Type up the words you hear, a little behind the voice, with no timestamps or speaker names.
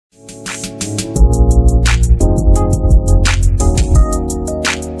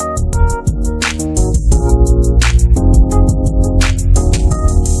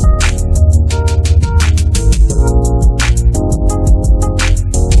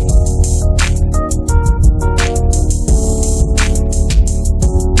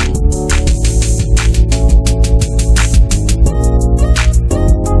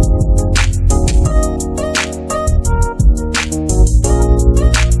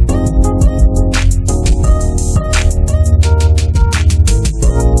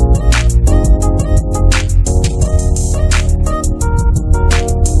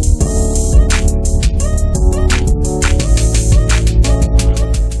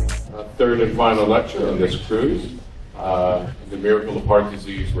third and final lecture on this cruise, The Miracle of Heart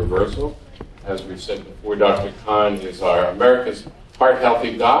Disease Reversal. As we said before, Dr. Kahn is our America's heart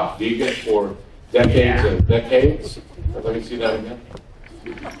healthy doc, vegan for decades and decades. Let me see that again.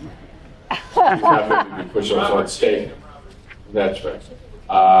 You push ups on stage. That's right.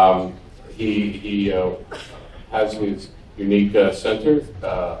 He has his unique center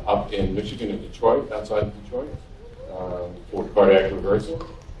up in Michigan and Detroit, outside Detroit, for cardiac reversal.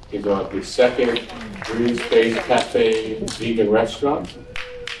 He's on his second Green Space Cafe vegan restaurant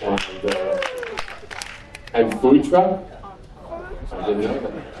and food truck. I didn't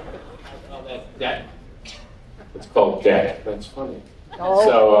know that. It's called DEC. That's funny.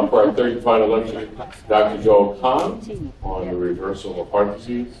 So for our third and final lecture, Dr. Joel Kahn on the reversal of heart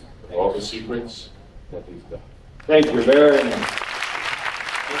disease, all the secrets that he's done. Thank you very much.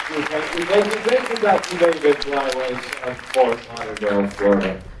 Thank you, Dr. David Flyway of Fort Lauderdale,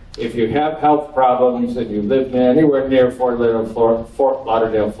 Florida. If you have health problems and you live anywhere near Fort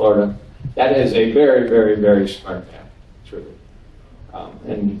Lauderdale, Florida, that is a very, very, very smart man, truly.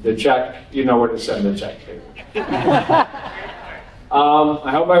 And the check, you know where to send the check to.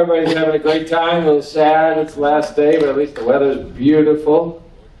 I hope everybody's having a great time. A little sad, it's the last day, but at least the weather's beautiful.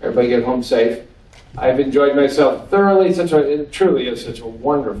 Everybody get home safe. I've enjoyed myself thoroughly. It truly is such a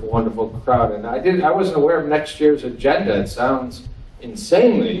wonderful, wonderful crowd. And I wasn't aware of next year's agenda. It sounds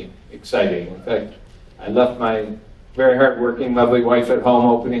insanely exciting. In fact, I left my very hardworking, lovely wife at home,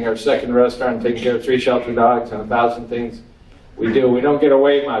 opening our second restaurant, taking care of 3 shelter dogs and 1,000 things we do. We don't get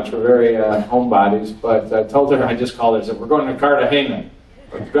away much. We're very homebodies. But I told her, I just called her, I said, we're going to Cartagena.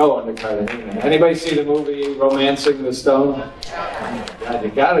 We're going to Cartagena. Anybody see the movie Romancing the Stone? God, you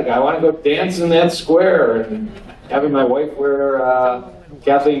gotta go. I want to go dance in that square and having my wife wear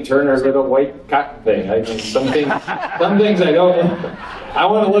Kathleen Turner's little white cotton thing. I mean, some things I don't. I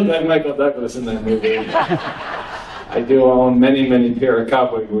want to look like Michael Douglas in that movie. I do own many, many pair of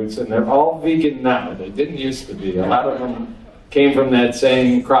cowboy boots, and they're all vegan now. They didn't used to be. A lot of them came from that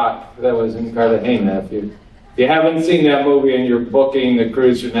same crock that was in Cartagena. If you haven't seen that movie and you're booking the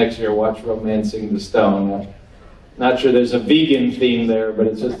cruise for next year, watch Romancing the Stone. Not sure there's a vegan theme there, but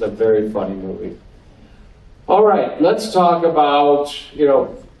it's just a very funny movie. All right, let's talk about,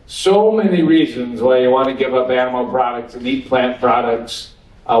 so many reasons why you want to give up animal products and eat plant products.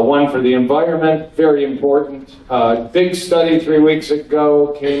 One, for the environment, very important. Big study 3 weeks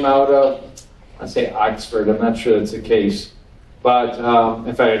ago came out of, let's say Oxford, I'm not sure that's the case. But,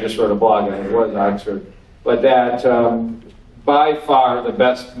 in fact, I just wrote a blog on it, it was Oxford. But that, by far, the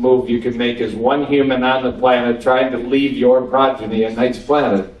best move you can make as one human on the planet trying to leave your progeny a nice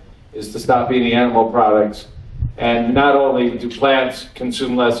planet is to stop eating animal products. And not only do plants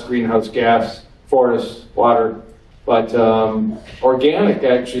consume less greenhouse gas, forests, water, but organic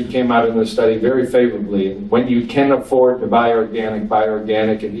actually came out in the study very favorably. And when you can afford to buy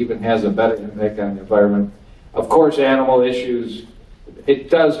organic. It even has a better impact on the environment. Of course, animal issues, it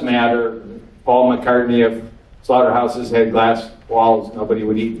does matter. Paul McCartney of Slaughterhouses had glass walls, nobody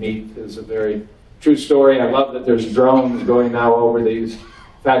would eat meat. It's a very true story. I love that there's drones going now over these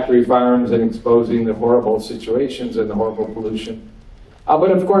factory farms and exposing the horrible situations and the horrible pollution. But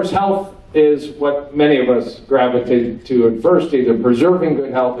of course, health is what many of us gravitate to at first, either preserving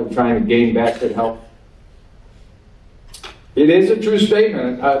good health or trying to gain back good health. It is a true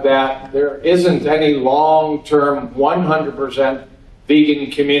statement that there isn't any long-term 100%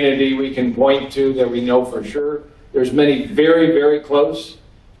 vegan community we can point to that we know for sure. There's many very, very close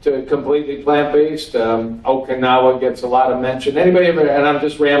to completely plant-based. Okinawa gets a lot of mention. Anybody ever, and I'm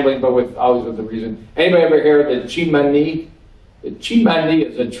just rambling, but always with a reason. Anybody ever hear of the Chimani? The Chimani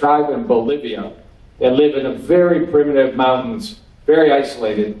is a tribe in Bolivia that live in a very primitive mountains, very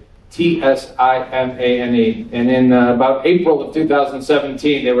isolated. T-S-I-M-A-N-E. And in about April of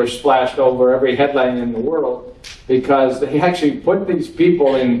 2017, they were splashed over every headline in the world because they actually put these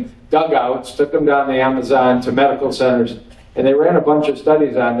people in dugouts, took them down the Amazon to medical centers, and they ran a bunch of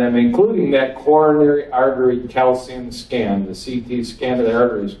studies on them, including that coronary artery calcium scan, the CT scan of the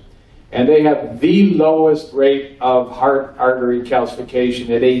arteries. And they have the lowest rate of heart artery calcification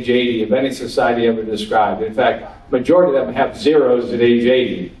at age 80 of any society ever described. In fact, majority of them have zeros at age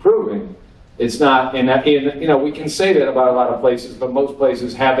 80, proving it's not, we can say that about a lot of places, but most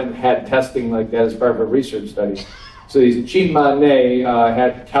places haven't had testing like that as part of a research study. So these Chimane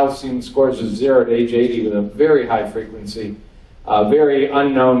had calcium scores of 0 at age 80 with a very high frequency, very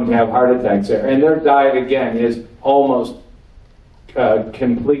unknown to have heart attacks there. And their diet, again, is almost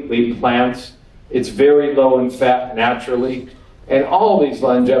completely plants. It's very low in fat naturally. And all these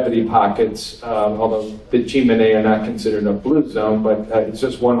longevity pockets, although the Chimene are not considered a blue zone, but it's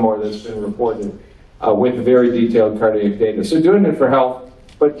just one more that's been reported with very detailed cardiac data. So doing it for health,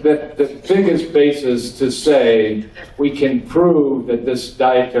 but the biggest basis to say we can prove that this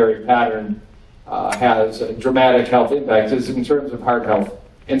dietary pattern has a dramatic health impact is in terms of heart health.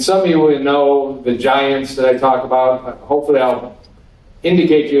 And some of you will know the giants that I talk about. Hopefully I'll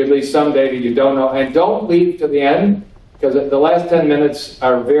indicate to you at least some data you don't know. And don't leave to the end, because the last 10 minutes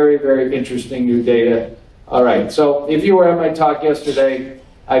are very, very interesting new data. All right, so if you were at my talk yesterday,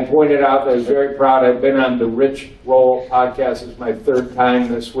 I pointed out that I was very proud. I've been on the Rich Roll podcast. It's my third time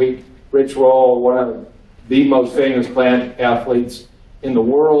this week. Rich Roll, one of the most famous plant athletes in the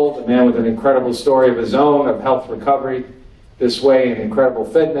world, a man with an incredible story of his own, of health recovery this way and incredible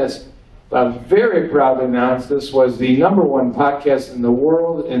fitness. But I'm very proud to announce this was the #1 podcast in the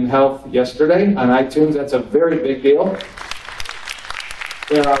world in health yesterday on iTunes. That's a very big deal.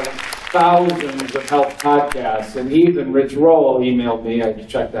 There are thousands of health podcasts, and even Rich Roll emailed me. I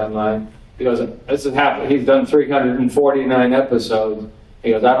checked online. He goes, "This has happened." He's done 349 episodes.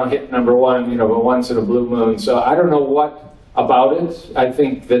 He goes, "I don't hit #1, but once in a blue moon." So I don't know what about it. I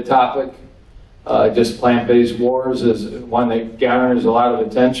think the topic, just plant-based wars, is one that garners a lot of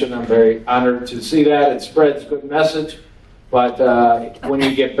attention. I'm very honored to see that. It spreads good message. But when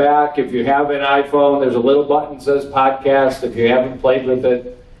you get back, if you have an iPhone, there's a little button that says podcast. If you haven't played with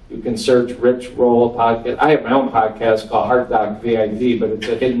it, you can search Rich Roll podcast. I have my own podcast called Heart Doc VIP, but it's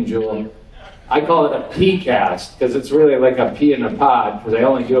a hidden jewel. I call it a P-cast because it's really like a pea in a pod, because I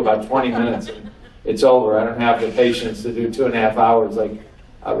only do about 20 minutes and it's over. I don't have the patience to do 2.5 hours like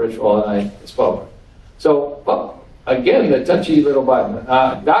Rich Roll and I spoke. So, well, again, the touchy little button.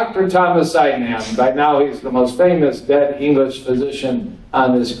 Dr. Thomas Sydenham, by now he's the most famous dead English physician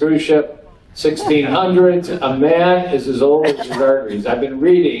on this cruise ship. 1600s, a man is as old as his arteries. I've been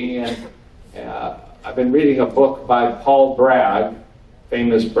reading a book by Paul Bragg,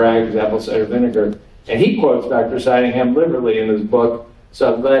 famous Bragg's apple cider vinegar, and he quotes Dr. Sydenham literally in his book.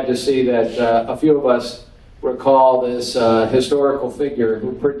 So I'm glad to see that a few of us recall this historical figure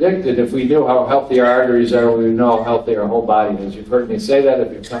who predicted if we knew how healthy our arteries are, we would know how healthy our whole body is. You've heard me say that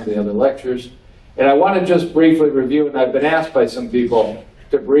if you've come to the other lectures. And I want to just briefly review, and I've been asked by some people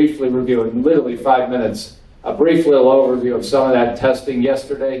to briefly review in literally 5 minutes, a brief little overview of some of that testing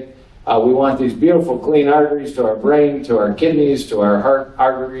yesterday. We want these beautiful clean arteries to our brain, to our kidneys, to our heart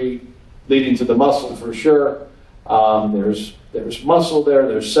artery, leading to the muscle for sure. There's muscle there,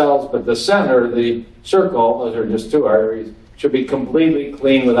 there's cells, but the center, the circle, those are just 2 arteries, should be completely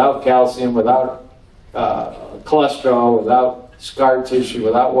clean without calcium, without cholesterol, without scar tissue,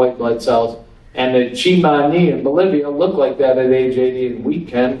 without white blood cells. And the Chimani in Bolivia look like that at age 80, and we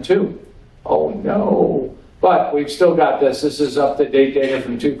can too. Oh no. But we've still got this. This is up-to-date data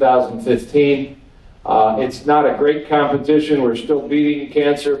from 2015. It's not a great competition. We're still beating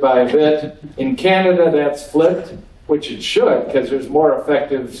cancer by a bit. In Canada, that's flipped, which it should, because there's more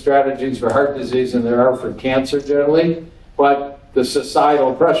effective strategies for heart disease than there are for cancer generally. But the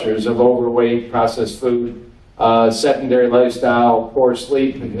societal pressures of overweight, processed food, sedentary lifestyle, poor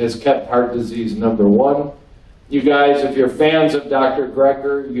sleep has kept heart disease #1. You guys, if you're fans of Dr.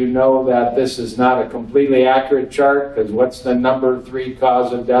 Greger, you know that this is not a completely accurate chart, because what's the #3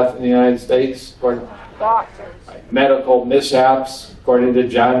 cause of death in the United States? Medical mishaps. According to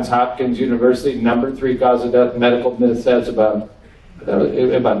Johns Hopkins University, #3 cause of death, medical mishaps, about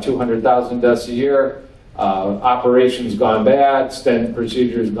 200,000 deaths a year. Operations gone bad, stent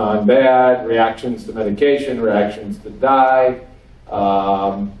procedures gone bad, reactions to medication, reactions to dye,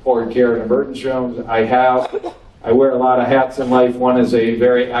 poor care in emergency rooms. I wear a lot of hats in life. One is a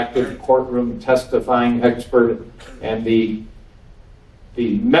very active courtroom testifying expert, and the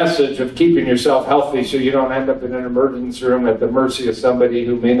message of keeping yourself healthy so you don't end up in an emergency room at the mercy of somebody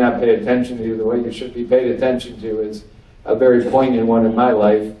who may not pay attention to you the way you should be paid attention to is a very poignant one in my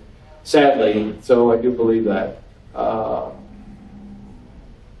life. Sadly, so I do believe that.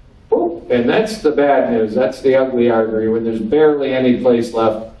 And that's the bad news. That's the ugly artery, where there's barely any place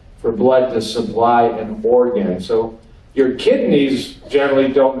left for blood to supply an organ. So your kidneys generally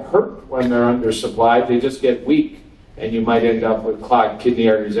don't hurt when they're undersupplied. They just get weak, and you might end up with clogged kidney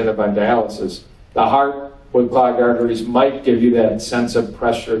arteries, end up on dialysis. The heart with clogged arteries might give you that sense of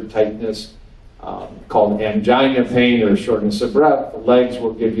pressure, tightness, called angina pain or shortness of breath. The legs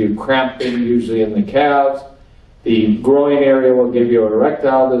will give you cramping, usually in the calves. The groin area will give you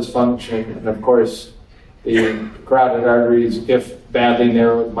erectile dysfunction. And of course, the carotid arteries, if badly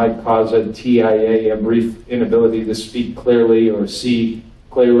narrowed, might cause a TIA, a brief inability to speak clearly or see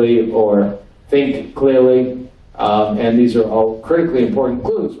clearly or think clearly. And these are all critically important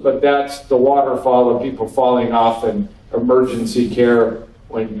clues, but that's the waterfall of people falling off in emergency care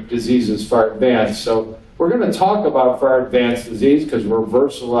when disease is far advanced. So we're going to talk about far advanced disease because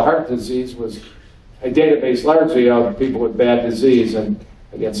reversal of heart disease was a database largely of people with bad disease. And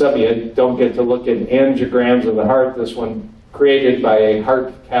again, some of you don't get to look at angiograms of the heart. This one created by a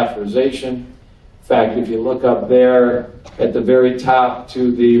heart catheterization. In fact, if you look up there at the very top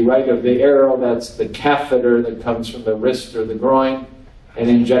to the right of the arrow, that's the catheter that comes from the wrist or the groin and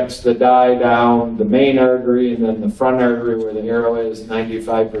injects the dye down the main artery and then the front artery where the arrow is,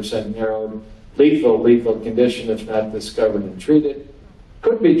 95% narrowed. Lethal condition if not discovered and treated.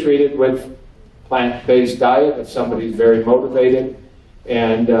 Could be treated with plant-based diet if somebody's very motivated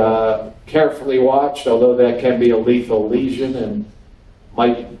and carefully watched, although that can be a lethal lesion and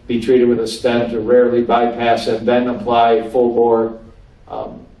might be treated with a stent or rarely bypass and then apply full-bore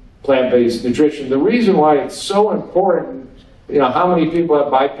plant-based nutrition. The reason why it's so important, you know, how many people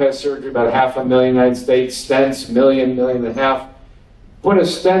have bypass surgery? About 500,000 in the United States, stents, million and a half. Put a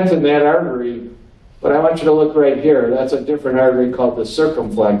stent in that artery, but I want you to look right here. That's a different artery called the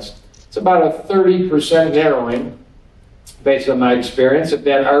circumflex. It's about a 30% narrowing, based on my experience. If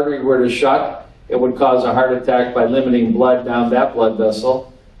that artery were to shut, it would cause a heart attack by limiting blood down that blood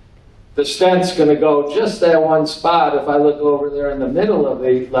vessel. The stent's going to go just that one spot. If I look over there in the middle of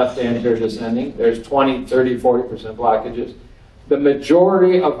the left anterior descending, there's 20, 30, 40% blockages. The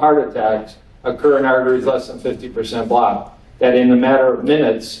majority of heart attacks occur in arteries less than 50% blocked, that in a matter of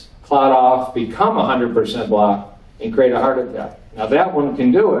minutes clot off, become 100% blocked, and create a heart attack. Now that one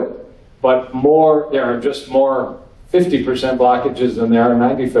can do it, but there are just more 50% blockages than there are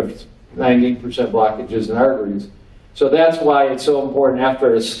 90% blockages in arteries. So that's why it's so important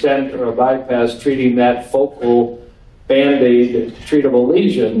after a stent or a bypass treating that focal Band-Aid treatable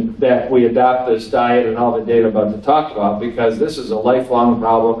lesion that we adopt this diet and all the data I'm about to talk about, because this is a lifelong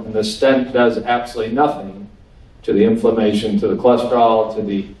problem and the stent does absolutely nothing to the inflammation, to the cholesterol, to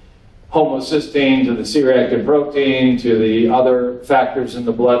the homocysteine, to the C-reactive protein, to the other factors in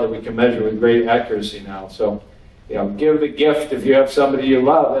the blood that we can measure with great accuracy now. So, you know, give the gift if you have somebody you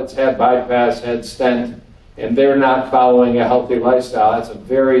love that's had bypass, had stent, and they're not following a healthy lifestyle. That's a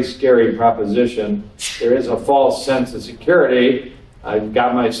very scary proposition. There is a false sense of security. I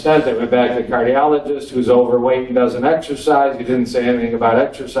got my stent, I went back to the cardiologist who's overweight and doesn't exercise. He didn't say anything about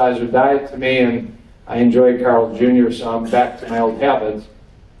exercise or diet to me, and I enjoy Carl Jr., so I'm back to my old habits.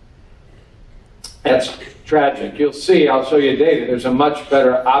 That's tragic. You'll see, I'll show you data, there's a much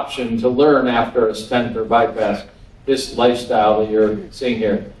better option to learn after a stent or bypass, this lifestyle that you're seeing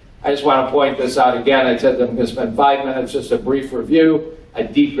here. I just want to point this out again. I said that I'm going to spend 5 minutes, just a brief review. A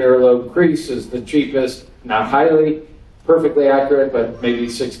deep airlobe crease is the cheapest, not highly, perfectly accurate, but maybe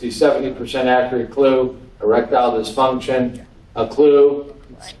 60, 70% accurate clue. Erectile dysfunction, a clue.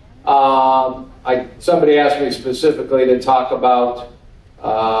 Somebody asked me specifically to talk about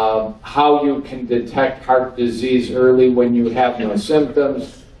how you can detect heart disease early when you have no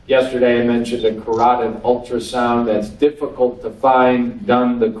symptoms. Yesterday I mentioned a carotid ultrasound that's difficult to find,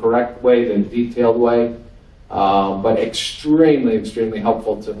 done the correct way, the detailed way, but extremely, extremely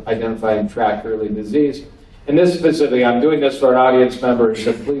helpful to identify and track early disease. And this specifically, I'm doing this for an audience member,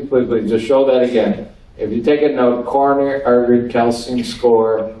 so please, please, please, just show that again. If you take a note, coronary artery calcium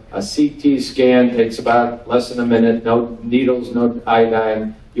score, a CT scan takes about less than a minute, no needles, no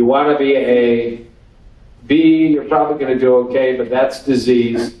iodine. You want to be a B, you're probably going to do okay, but that's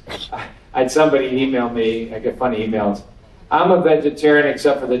disease. I had somebody email me, I get funny emails. I'm a vegetarian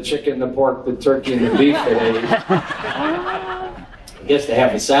except for the chicken, the pork, the turkey, and the beef that I eat. I guess they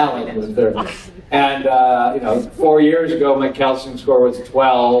have a salad with their. And, 4 years ago, my calcium score was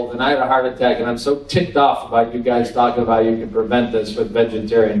 12, and I had a heart attack, and I'm so ticked off about you guys talking about you can prevent this with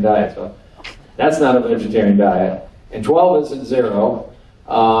vegetarian diet. So that's not a vegetarian diet. And 12 isn't 0.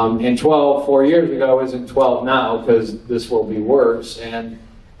 And 12 4 years ago isn't 12 now, because this will be worse. And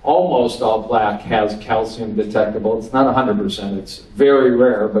almost all plaque has calcium detectable. It's not 100%. It's very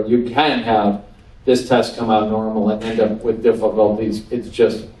rare, but you can have this test come out normal and end up with difficulties. It's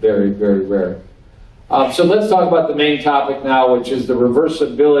just very, very rare. So let's talk about the main topic now, which is the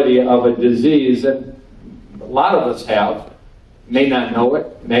reversibility of a disease that a lot of us have. May not know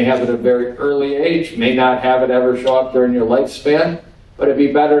it, may have it at a very early age, may not have it ever show up during your lifespan, but it'd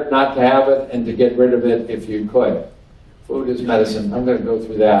be better not to have it and to get rid of it if you could. Food is medicine. I'm going to go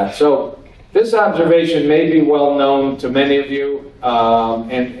through that. So this observation may be well known to many of you,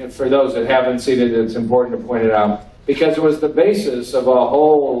 and for those that haven't seen it, it's important to point it out, because it was the basis of a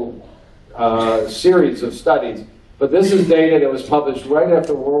whole series of studies. But this is data that was published right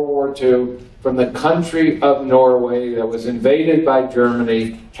after World War II from the country of Norway that was invaded by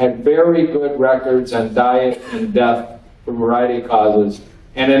Germany, had very good records on diet and death from a variety of causes.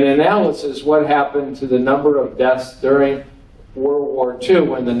 And an analysis what happened to the number of deaths during World War II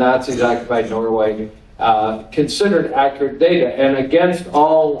when the Nazis occupied Norway, considered accurate data. And against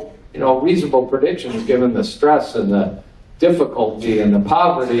all reasonable predictions, given the stress and the difficulty and the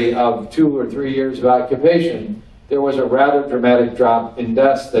poverty of 2 or 3 years of occupation, there was a rather dramatic drop in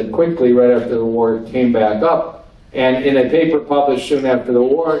deaths that quickly, right after the war, came back up. And in a paper published soon after the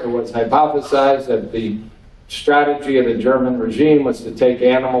war, it was hypothesized that the strategy of the German regime was to take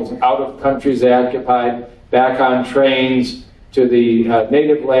animals out of countries they occupied, back on trains to the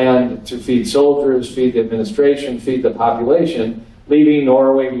native land to feed soldiers, feed the administration, feed the population, leaving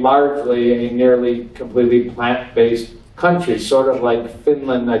Norway largely a nearly completely plant-based country, sort of like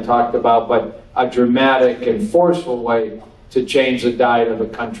Finland I talked about, but a dramatic and forceful way to change the diet of a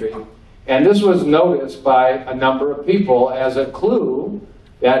country. And this was noticed by a number of people as a clue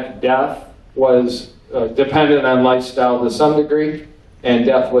that death was dependent on lifestyle to some degree, and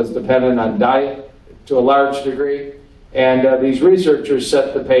death was dependent on diet to a large degree. And these researchers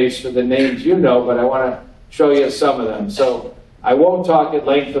set the pace for the names you know, but I want to show you some of them. So I won't talk at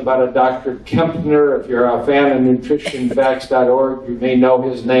length about a Dr. Kempner. If you're a fan of nutritionfacts.org, you may know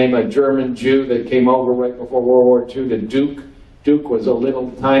his name, a German Jew that came over right before World War II to Duke. Duke was a little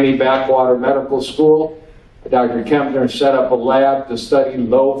tiny backwater medical school. Dr. Kempner set up a lab to study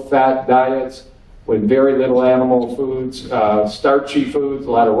low-fat diets with very little animal foods, starchy foods, a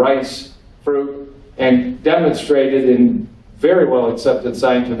lot of rice, fruit, and demonstrated in very well accepted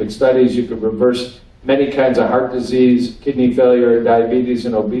scientific studies you could reverse many kinds of heart disease, kidney failure, diabetes,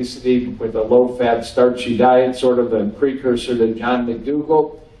 and obesity with a low-fat, starchy diet, sort of the precursor to John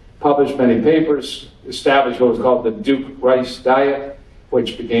McDougall. Published many papers, established what was called the Duke rice diet,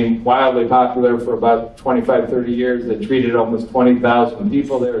 which became wildly popular for about 25, 30 years. They treated almost 20,000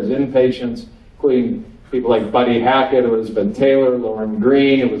 people there as inpatients, including people like Buddy Hackett, Elizabeth Taylor, Lauren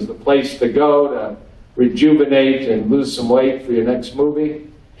Green. It was the place to go to rejuvenate and lose some weight for your next movie.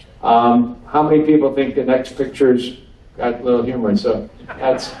 How many people think the next picture's got a little humor? So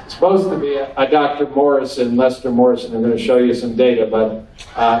that's supposed to be a Dr. Morrison, Lester Morrison. I'm going to show you some data, but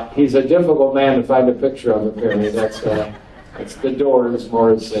he's a difficult man to find a picture of, apparently. That's the Doors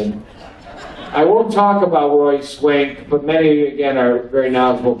Morrison. I won't talk about Roy Swank, but many of you, again, are very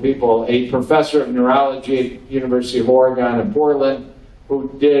knowledgeable people. A professor of neurology at the University of Oregon in Portland, who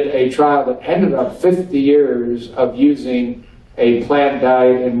did a trial that ended up 50 years of using a plant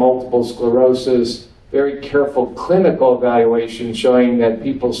diet in multiple sclerosis, very careful clinical evaluation showing that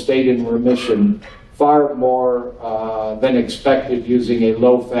people stayed in remission far more than expected using a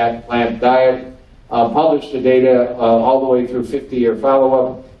low-fat plant diet. Published the data all the way through 50-year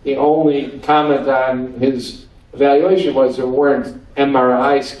follow-up. The only comment on his evaluation was there weren't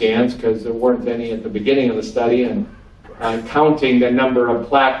MRI scans, because there weren't any at the beginning of the study, and counting the number of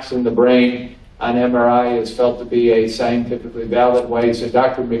plaques in the brain on MRI is felt to be a scientifically valid way. So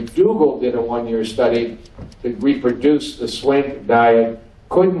Dr. McDougall did a one-year study to reproduce the Swank diet,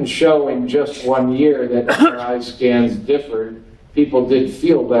 couldn't show in just 1 year that MRI scans differed. People did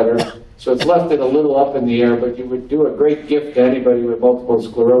feel better. So it's left it a little up in the air, but you would do a great gift to anybody with multiple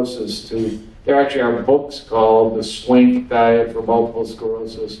sclerosis. There actually are books called The Swank Diet for Multiple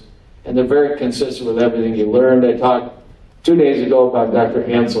Sclerosis, and they're very consistent with everything you learned. I talked 2 days ago about Dr.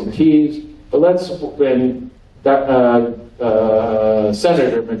 Ansel Keys, but when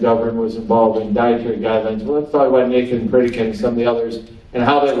Senator McGovern was involved in dietary guidelines, well, let's talk about Nathan Pritikin and some of the others and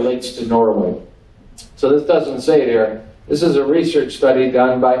how that relates to Norway. So this doesn't say there. This is a research study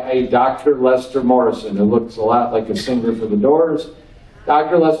done by a Dr. Lester Morrison, who looks a lot like a singer for the Doors.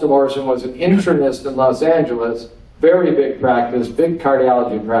 Dr. Lester Morrison was an internist in Los Angeles, very big practice, big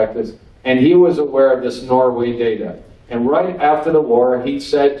cardiology practice, and he was aware of this Norway data. And right after the war, he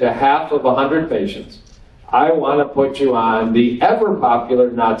said to half of 100 patients, I want to put you on the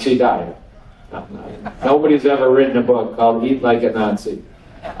ever-popular Nazi diet. Nobody's ever written a book called Eat Like a Nazi.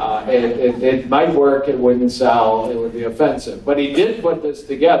 It might work, it wouldn't sell, it would be offensive. But he did put this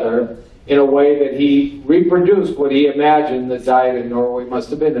together in a way that he reproduced what he imagined the diet in Norway must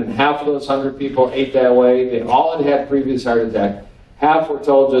have been. And half of those 100 people ate that way. They all had had previous heart attack. Half were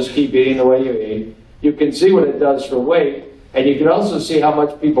told just keep eating the way you eat. You can see what it does for weight, and you can also see how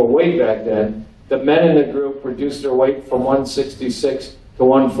much people weighed back then. The men in the group reduced their weight from 166 to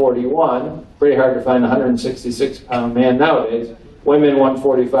 141. Pretty hard to find a 166-pound man nowadays. Women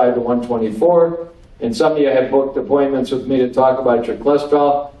 145 to 124. And some of you have booked appointments with me to talk about your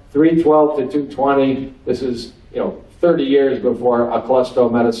cholesterol. 312 to 220. This is 30 years before a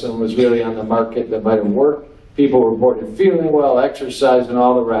cholesterol medicine was really on the market that might have worked. People reported feeling well, exercise, and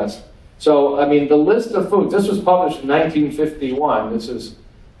all the rest. So, I mean, the list of foods, this was published in 1951. This is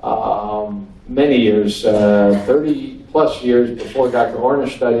many years, 30 plus years before Dr.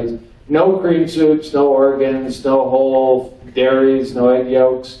 Ornish studies. No cream soups, no organs, no whole dairies, no egg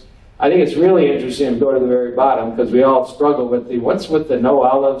yolks. I think it's really interesting to go to the very bottom because we all struggle with what's with the no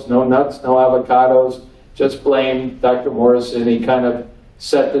olives, no nuts, no avocados. Just blame Dr. Morrison. He kind of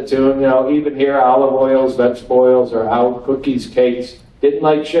set the tune. Even here, olive oils, vegetable oils are out, cookies, cakes. Didn't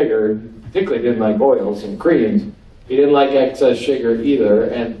like sugar, particularly didn't like oils and creams. He didn't like excess sugar either.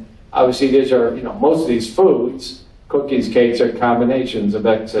 And obviously these are, most of these foods, cookies, cakes, are combinations of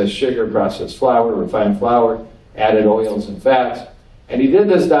excess sugar, processed flour, refined flour, added oils and fats. And he did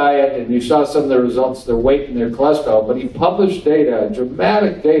this diet, and you saw some of the results, their weight and their cholesterol, but he published data,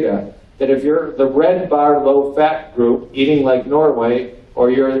 dramatic data, that if you're the red bar low-fat group eating like Norway, or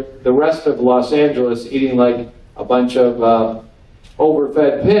you're the rest of Los Angeles eating like a bunch of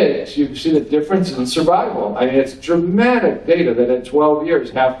overfed pigs, you see the difference in survival. I mean, it's dramatic data that at 12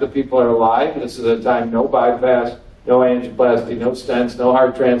 years, half the people are alive. This is a time no bypass, no angioplasty, no stents, no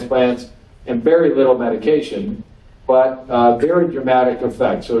heart transplants, and very little medication, but very dramatic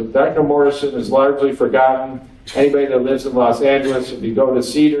effect. So Dr. Morrison is largely forgotten. Anybody that lives in Los Angeles, if you go to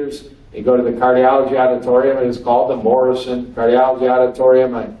Cedars, you go to the cardiology auditorium, it is called the Morrison Cardiology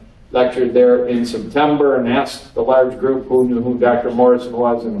Auditorium. I lectured there in September and asked the large group who knew who Dr. Morrison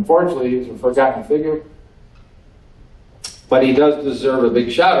was, and unfortunately he's a forgotten figure. But he does deserve a big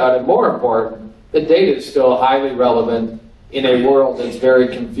shout out, and more important, the data is still highly relevant in a world that's very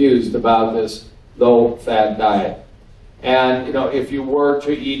confused about this low-fat diet. And if you were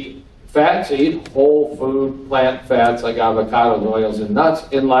to eat fats, eat whole food plant fats like avocados, oils, and nuts,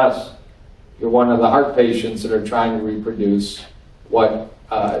 unless you're one of the heart patients that are trying to reproduce what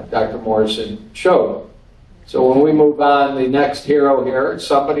Dr. Morrison showed. So when we move on, the next hero here,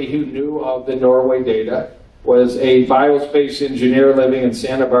 somebody who knew of the Norway data, was a biospace engineer living in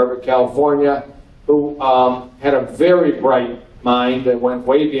Santa Barbara, California, who had a very bright mind that went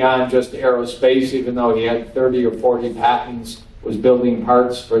way beyond just aerospace, even though he had 30 or 40 patents, was building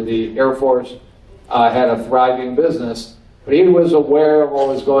parts for the Air Force, had a thriving business. But he was aware of what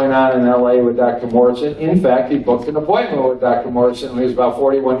was going on in LA with Dr. Morrison. In fact, he booked an appointment with Dr. Morrison when he was about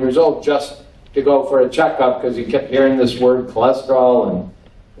 41 years old just to go for a checkup because he kept hearing this word cholesterol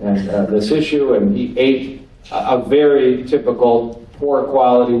and this issue, and he ate a very typical poor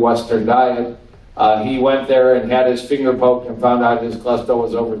quality Western diet. He went there and had his finger poked and found out his cholesterol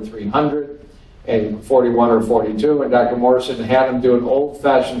was over 300 and 41 or 42, and Dr. Morrison had him do an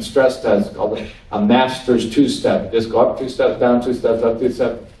old-fashioned stress test called a master's two-step. Just go up 2 steps, down 2 steps, up 2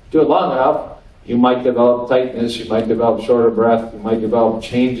 steps. Do it long enough, you might develop tightness, you might develop shorter breath, you might develop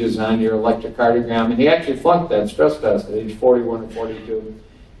changes on your electrocardiogram, and he actually flunked that stress test at age 41 or 42.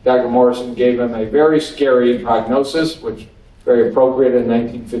 Dr. Morrison gave him a very scary prognosis, which very appropriate in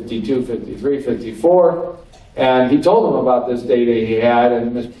 1952, 53, 54. And he told him about this data he had,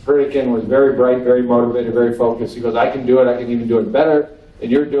 and Mr. Pritikin was very bright, very motivated, very focused. He goes, I can do it, I can even do it better than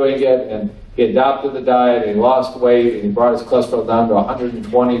you're doing it. And he adopted the diet, and he lost weight, and he brought his cholesterol down to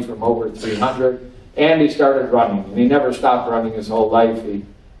 120 from over 300. And he started running, and he never stopped running his whole life. He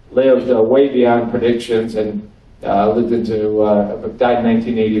lived way beyond predictions, and died in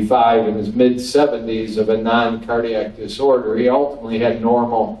 1985 in his mid-70s of a non-cardiac disorder. He ultimately had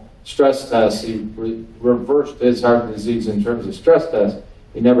normal stress tests. He reversed his heart disease in terms of stress tests.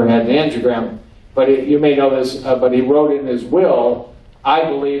 He never had an angiogram. But you may know this, but he wrote in his will, I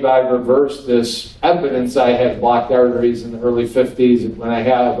believe I reversed this evidence. I had blocked arteries in the early 50s. When I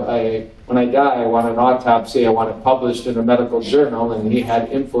die, I want an autopsy. I want it published in a medical journal. And he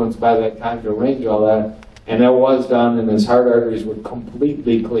had influence by that time to arrange all that. And that was done, and his heart arteries were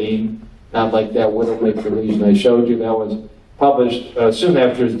completely clean, not like that widowmaker lesion I showed you. That was published soon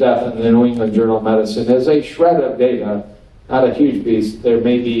after his death in the New England Journal of Medicine as a shred of data, not a huge piece. There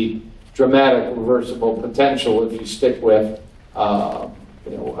may be dramatic reversible potential if you stick with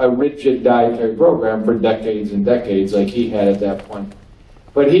a rigid dietary program for decades and decades like he had at that point.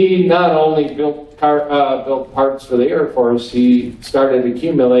 But he not only built parts for the Air Force, he started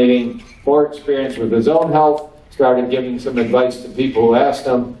accumulating more experience with his own health, started giving some advice to people who asked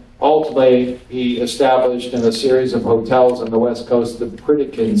him. Ultimately, he established in a series of hotels on the West Coast the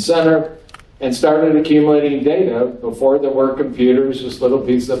Pritikin Center and started accumulating data before there were computers, just little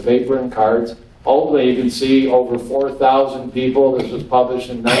pieces of paper and cards. Ultimately, you can see over 4,000 people. This was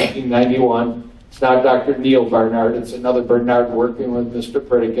published in 1991. It's not Dr. Neil Barnard. It's another Barnard working with Mr.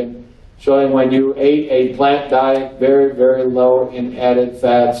 Pritikin, showing when you ate a plant diet, very, very low in added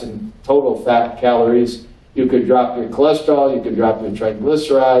fats and total fat calories, you could drop your cholesterol, you could drop your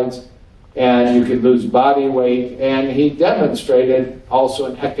triglycerides, and you could lose body weight. And he demonstrated also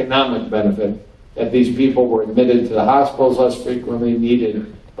an economic benefit, that these people were admitted to the hospitals less frequently,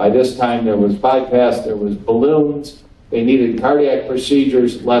 needed, by this time there was bypass, there was balloons, they needed cardiac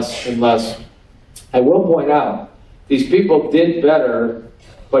procedures less and less. I will point out, these people did better,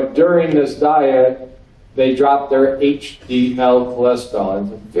 but during this diet, they dropped their HDL cholesterol.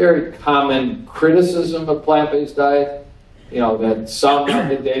 It's a very common criticism of plant-based diet, you know, that some of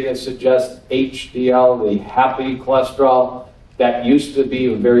the data suggests HDL, the happy cholesterol. That used to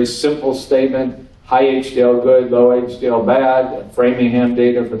be a very simple statement, high HDL good, low HDL bad, Framingham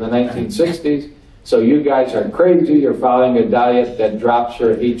data from the 1960s. So you guys are crazy, you're following a diet that drops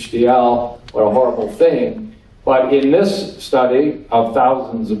your HDL, what a horrible thing. But in this study of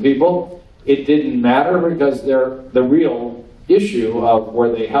thousands of people, it didn't matter because the real issue of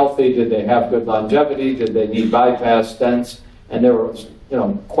were they healthy, did they have good longevity, did they need bypass stents, and there was, you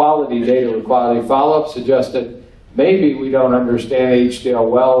know, quality data with quality follow-up suggested maybe we don't understand HDL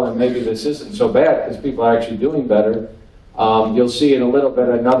well, and maybe this isn't so bad because people are actually doing better. You'll see in a little bit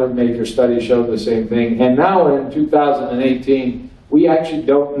another major study showed the same thing. And now in 2018, we actually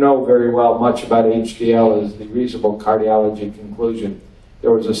don't know very well much about HDL as the reasonable cardiology conclusion.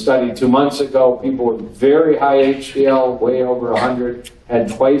 There was a study 2 months ago, people with very high HDL, way over 100, had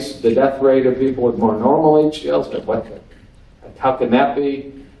twice the death rate of people with more normal HDL. So how can that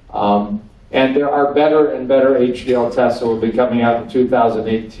be? And there are better and better HDL tests that will be coming out in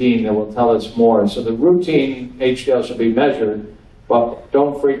 2018 that will tell us more. So the routine HDL should be measured, but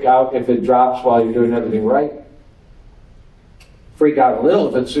don't freak out if it drops while you're doing everything right. Freak out a little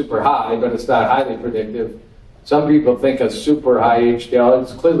if it's super high, but it's not highly predictive. Some people think a super high HDL,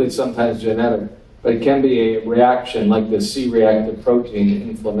 it's clearly sometimes genetic, but it can be a reaction like the C-reactive protein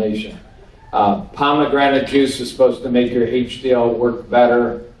inflammation. Pomegranate juice is supposed to make your HDL work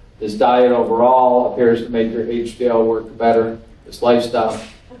better. This diet overall appears to make your HDL work better, this lifestyle.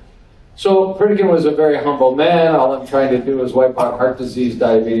 So Pritikin was a very humble man. All I'm trying to do is wipe out heart disease,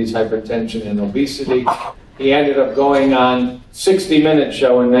 diabetes, hypertension, and obesity. He ended up going on 60 Minutes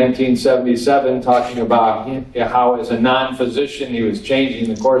show in 1977 talking about how as a non-physician he was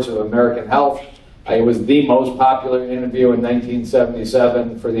changing the course of American health. It was the most popular interview in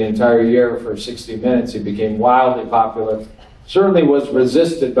 1977 for the entire year for 60 Minutes. He became wildly popular. Certainly was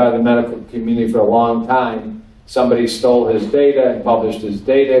resisted by the medical community for a long time. Somebody stole his data and published his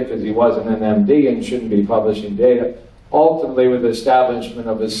data because he wasn't an MD and shouldn't be publishing data. Ultimately, with the establishment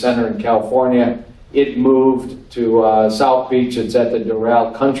of his center in California, it moved to South Beach. It's at the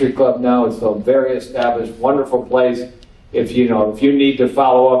Doral Country Club now. It's a very established, wonderful place. If you need to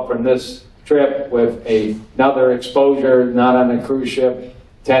follow up from this trip with another exposure, not on a cruise ship,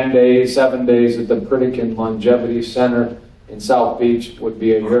 10 days, 7 days at the Pritikin Longevity Center in South Beach would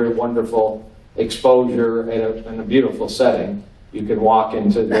be a very wonderful exposure in a beautiful setting. You can walk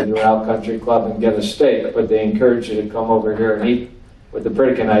into the Doral Country Club and get a steak, but they encourage you to come over here and eat with the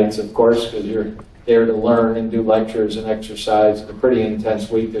Pritikinites, of course, because you're there to learn and do lectures and exercise. It's a pretty intense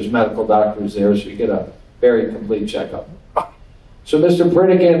week. There's medical doctors there, so you get a very complete checkup. So Mr.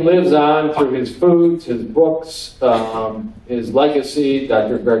 Pritikin lives on through his foods, his books, his legacy,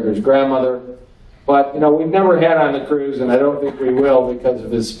 Dr. Greger's grandmother. But, we've never had on the cruise, and I don't think we will because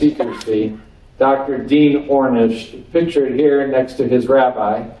of his speaker's fee, Dr. Dean Ornish, pictured here next to his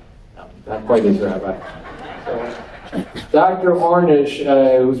rabbi. No, not quite his rabbi. So, Dr. Ornish,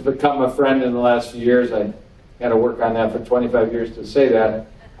 who's become a friend in the last few years, I had to work on that for 25 years to say that.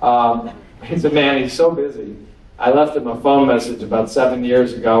 He's a man, he's so busy. I left him a phone message about 7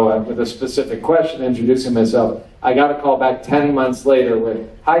 years ago with a specific question introducing myself. I got a call back 10 months later with,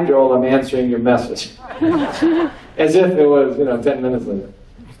 "Hi Joel, I'm answering your message." As if it was, 10 minutes later.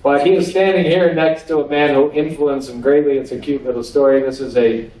 But he is standing here next to a man who influenced him greatly. It's a cute little story. This is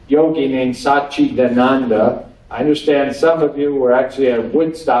a yogi named Satchidananda. I understand some of you were actually at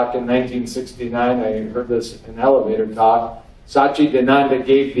Woodstock in 1969. I heard this in an elevator talk. Satchidananda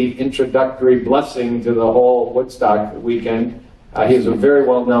gave the introductory blessing to the whole Woodstock weekend. He's a very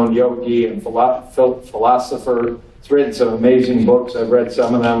well-known yogi and philosopher. He's written some amazing books. I've read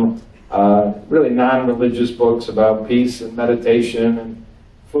some of them, really non-religious books about peace and meditation and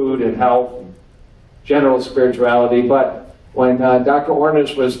food and health and general spirituality. But when Dr.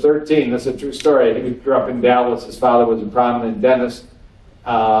 Ornish was 13, this is a true story, he grew up in Dallas. His father was a prominent dentist.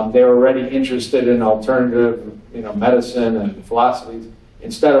 They were already interested in alternative medicine and philosophies.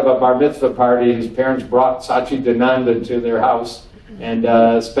 Instead of a bar mitzvah party, his parents brought Satchidananda to their house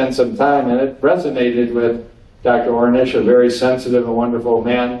and spent some time, and it resonated with Dr. Ornish, a very sensitive and wonderful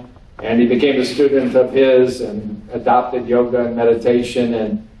man. And he became a student of his and adopted yoga and meditation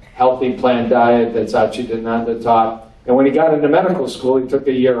and healthy plant diet that Satchidananda taught. And when he got into medical school, he took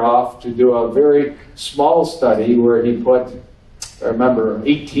a year off to do a very small study where he put, I remember,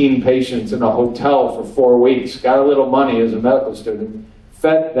 18 patients in a hotel for 4 weeks, got a little money as a medical student,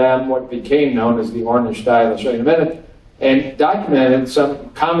 fed them what became known as the Ornish diet, I'll show you in a minute, and documented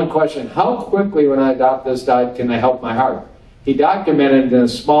some common question: how quickly when I adopt this diet can I help my heart? He documented in a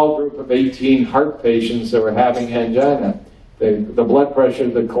small group of 18 heart patients that were having angina, the blood pressure,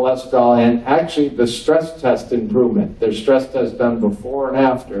 the cholesterol, and actually the stress test improvement. Their stress test done before and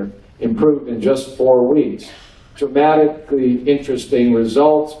after improved in just 4 weeks. Dramatically interesting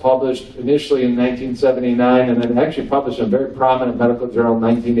results, published initially in 1979 and then actually published in a very prominent medical journal in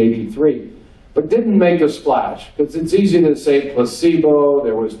 1983. But didn't make a splash, because it's easy to say placebo,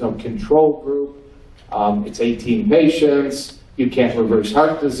 there was no control group, it's 18 patients, you can't reverse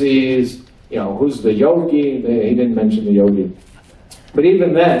heart disease, you know, who's the yogi? He didn't mention the yogi. But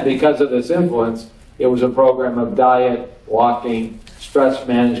even then, because of this influence, it was a program of diet, walking, stress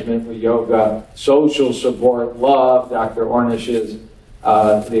management with yoga, social support, love. Dr. Ornish is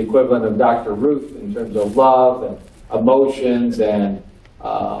the equivalent of Dr. Ruth in terms of love and emotions, and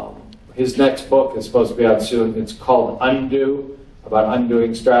his next book is supposed to be out soon. It's called Undo, about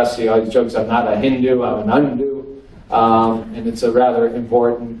undoing stress. He always jokes, I'm not a Hindu, I'm an undo. And it's a rather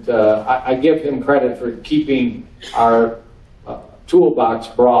important, I give him credit for keeping our toolbox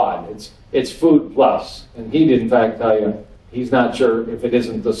broad. It's food plus. And he did in fact tell you, he's not sure if it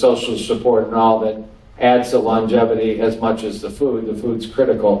isn't the social support and all that adds to longevity as much as the food. The food's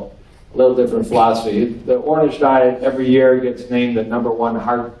critical. A little different philosophy. The Ornish diet every year gets named the #1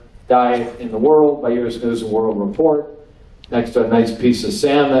 heart diet in the world by U.S. News and World Report, next to a nice piece of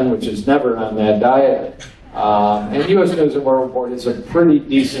salmon, which is never on that diet. And U.S. News and World Report is a pretty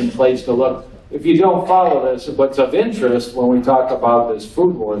decent place to look. If you don't follow this, what's of interest when we talk about this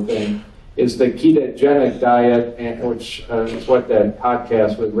food war thing is the ketogenic diet, which is what that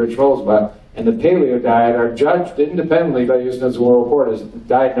podcast with Rich Rolls about, and the paleo diet are judged independently by U.S. News and World Report as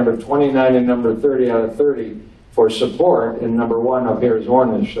diet number 29 and number 30 out of 30 for support, and #1 up here is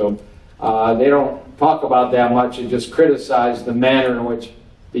Ornish. So they don't talk about that much and just criticize the manner in which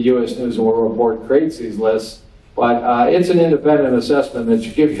the U.S. News and World Report creates these lists. But it's an independent assessment that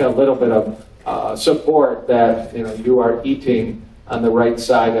should give you a little bit of support that you are eating on the right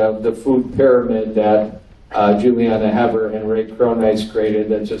side of the food pyramid that Juliana Hever and Ray Cronise created.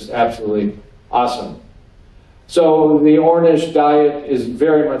 That's just absolutely awesome. So the Ornish diet is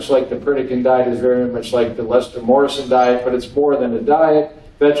very much like the Pritikin diet, is very much like the Lester Morrison diet, but it's more than a diet.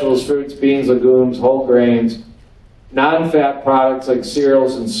 Vegetables, fruits, beans, legumes, whole grains, non-fat products like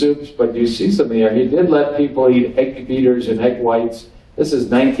cereals and soups, but you see something here. He did let people eat egg beaters and egg whites. This is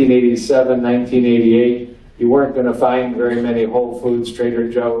 1987, 1988. You weren't going to find very many Whole Foods, Trader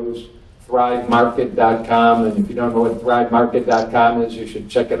Joe's, ThriveMarket.com, and if you don't know what ThriveMarket.com is, you should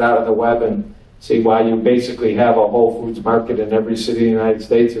check it out on the web and see why you basically have a Whole Foods market in every city in the United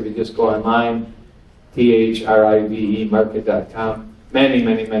States. If you just go online, THRIVE market.com. Many,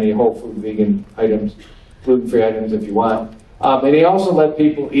 many, many whole food vegan items, gluten-free items if you want. And he also let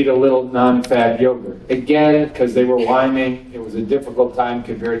people eat a little non-fat yogurt. Again, because they were whining, it was a difficult time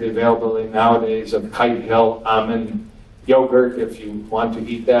compared to the availability nowadays of Kite Hill almond yogurt, if you want to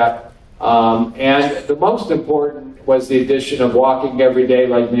eat that. And the most important was the addition of walking every day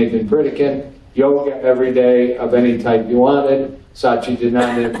like Nathan Pritikin, yoga every day of any type you wanted,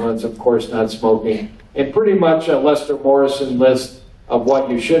 Satchidananda influence, of course, not smoking, and pretty much a Lester Morrison list of what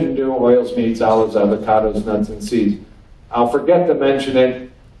you shouldn't do: oils, meats, olives, avocados, nuts, and seeds. I'll forget to mention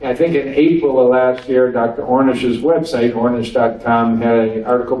it. I think in April of last year, Dr. Ornish's website, ornish.com, had an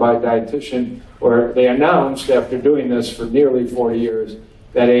article by a dietitian where they announced, after doing this for nearly 40 years,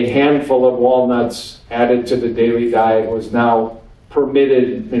 that a handful of walnuts added to the daily diet was now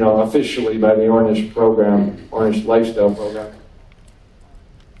permitted, officially by the Ornish program, Ornish lifestyle program.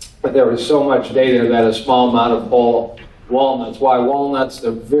 But there was so much data that a small amount of whole walnuts. Why walnuts?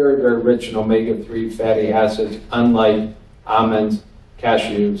 They're very, very rich in omega-3 fatty acids, unlike almonds,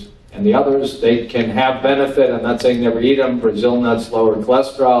 cashews, and the others. They can have benefit. I'm not saying never eat them. Brazil nuts lower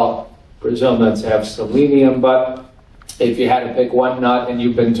cholesterol. Brazil nuts have selenium, but if you had to pick one nut and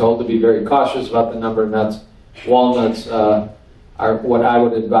you've been told to be very cautious about the number of nuts, walnuts are what I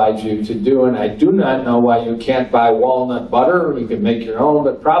would advise you to do. And I do not know why you can't buy walnut butter. You can make your own,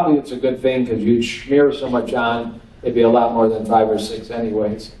 but probably it's a good thing because you'd smear so much on, it'd be a lot more than 5 or 6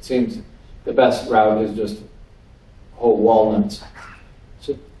 anyways. It seems the best route is just whole walnuts.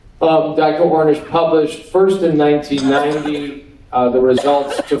 So, Dr. Ornish published first in 1990 the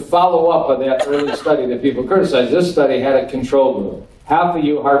results to follow up on that early study that people criticized. This study had a control group. Half of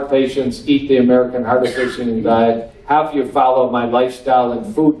you heart patients eat the American Heart Association diet. Half of you follow my lifestyle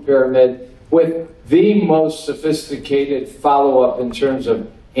and food pyramid with the most sophisticated follow-up in terms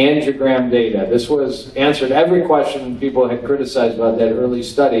of angiogram data. This was answered every question people had criticized about that early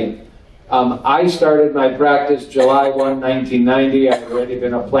study. I started my practice July 1, 1990. I've already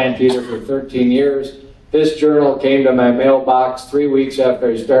been a plant eater for 13 years. This journal came to my mailbox 3 weeks after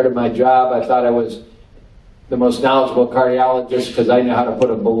I started my job. I thought I was the most knowledgeable cardiologist because I know how to put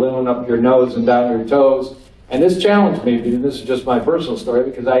a balloon up your nose and down your toes. And this challenged me, because this is just my personal story,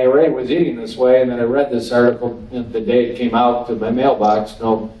 because I already was eating this way, and then I read this article the day it came out to my mailbox.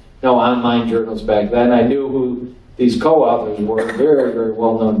 No online journals back then. I knew who these co-authors were, very, very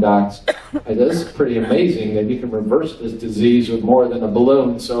well-known docs. And this is pretty amazing that you can reverse this disease with more than a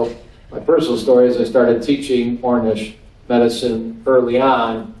balloon. So my personal story is I started teaching Ornish medicine early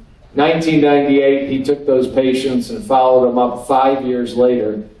on. 1998, he took those patients and followed them up 5 years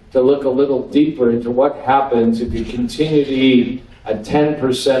later to look a little deeper into what happens if you continue to eat a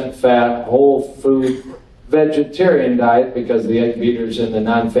 10% fat, whole food, vegetarian diet, because the egg beaters and the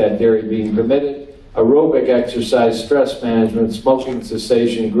non-fat dairy being permitted, aerobic exercise, stress management, smoking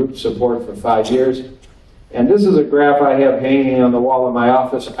cessation, group support for 5 years. And this is a graph I have hanging on the wall in my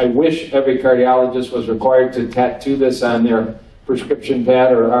office. I wish every cardiologist was required to tattoo this on their prescription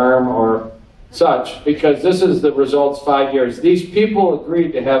pad or arm or such, because this is the results 5 years. These people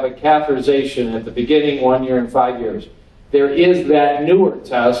agreed to have a catheterization at the beginning, 1 year, and 5 years. There is that newer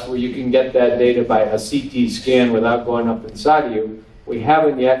test where you can get that data by a CT scan without going up inside of you. We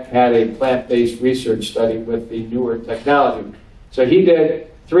haven't yet had a plant-based research study with the newer technology. So he did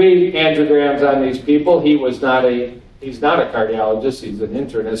 3 angiograms on these people. He's not a cardiologist, he's an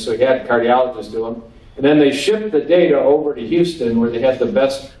internist, so he had a cardiologist do them. And then they shipped the data over to Houston, where they had the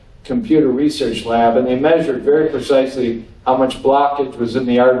best computer research lab, and they measured very precisely how much blockage was in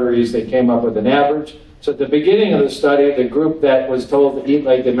the arteries. They came up with an average. So at the beginning of the study, the group that was told to eat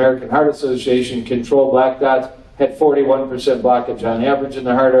like the American Heart Association, control black dots, had 41% blockage on average in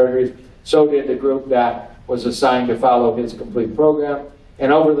the heart arteries. So did the group that was assigned to follow his complete program.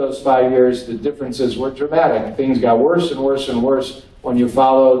 And over those 5 years, the differences were dramatic. Things got worse and worse and worse when you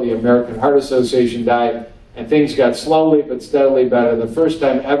follow the American Heart Association diet, and things got slowly but steadily better. The first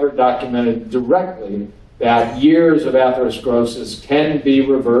time ever documented directly that years of atherosclerosis can be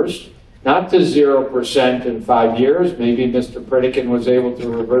reversed, not to 0% in 5 years. Maybe Mr. Pritikin was able to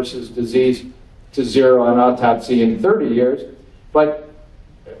reverse his disease to 0 on autopsy in 30 years, but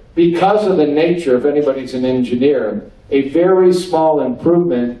because of the nature, if anybody's an engineer, a very small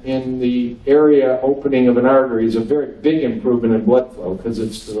improvement in the area opening of an artery is a very big improvement in blood flow, because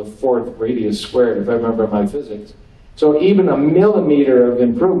it's to the 4th radius squared, if I remember my physics. So even a millimeter of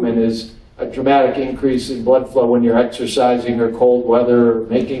improvement is a dramatic increase in blood flow when you're exercising or cold weather or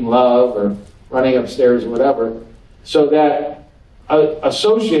making love or running upstairs or whatever. So that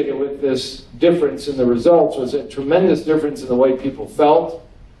associated with this difference in the results was a tremendous difference in the way people felt,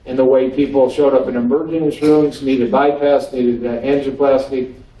 in the way people showed up in emergency rooms, needed bypass, needed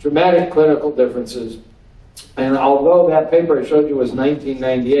angioplasty, dramatic clinical differences. And although that paper I showed you was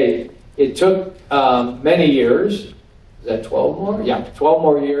 1998, it took many years. Is that 12 more? Yeah, 12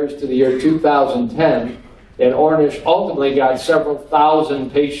 more years to the year 2010. And Ornish ultimately got several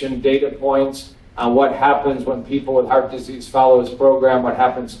thousand patient data points on what happens when people with heart disease follow his program, what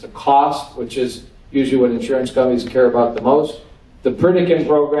happens to cost, which is usually what insurance companies care about the most. The Pritikin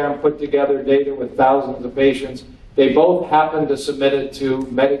program put together data with thousands of patients. They both happened to submit it to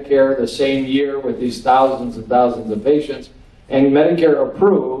Medicare the same year with these thousands and thousands of patients. And Medicare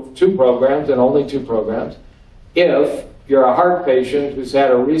approved 2 programs, and only 2 programs, if you're a heart patient who's had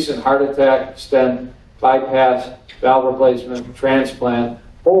a recent heart attack, stent, bypass, valve replacement, transplant,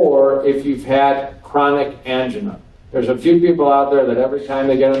 or if you've had chronic angina. There's a few people out there that every time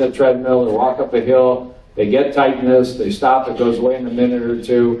they get on the treadmill or walk up a hill, they get tightness, they stop, it goes away in a minute or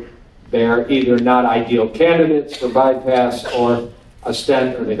 2. They're either not ideal candidates for bypass or a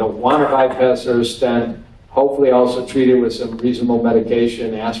stent, or they don't want a bypass or a stent, hopefully also treated with some reasonable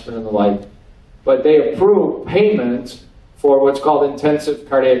medication, aspirin and the like. But they approve payment for what's called intensive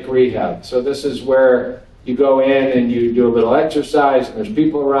cardiac rehab. So this is where you go in and you do a little exercise, and there's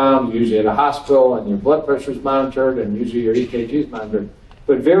people around, usually at a hospital, and your blood pressure is monitored, and usually your EKG is monitored.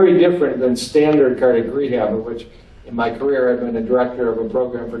 But very different than standard cardiac rehab, which in my career I've been a director of a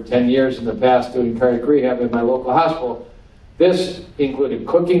program for 10 years in the past doing cardiac rehab in my local hospital. This included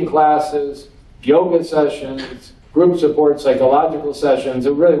cooking classes, yoga sessions, group support psychological sessions.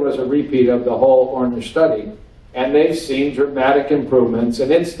 It really was a repeat of the whole Ornish study. And they've seen dramatic improvements,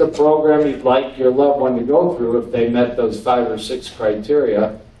 and it's the program you'd like your loved one to go through if they met those 5 or 6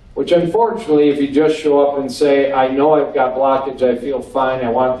 criteria, which unfortunately, if you just show up and say, I know I've got blockage, I feel fine, I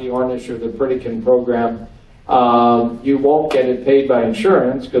want the Ornish or the Pritikin program, you won't get it paid by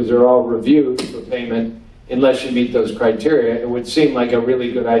insurance because they're all reviewed for payment unless you meet those criteria. It would seem like a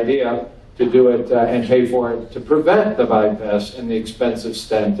really good idea to do it and pay for it to prevent the bypass and the expensive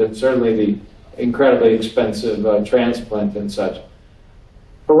stent, and certainly the incredibly expensive transplant and such.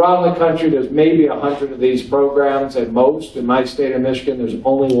 Around the country, there's maybe 100 of these programs at most. In my state of Michigan, there's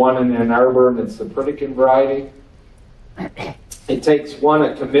only one in Ann Arbor, and it's the Pritikin variety. It takes, one,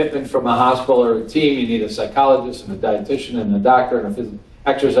 a commitment from a hospital or a team. You need a psychologist and a dietitian and a doctor and a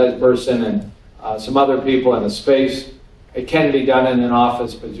exercise person and some other people in a space. It can be done in an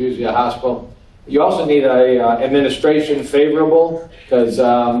office, but it's usually a hospital. You also need a administration favorable, because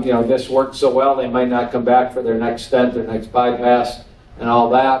you know, this works so well, they might not come back for their next stent, their next bypass, and all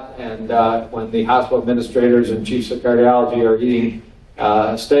that. And when the hospital administrators and chiefs of cardiology are eating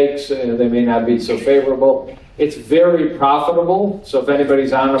steaks, they may not be so favorable. It's very profitable, so if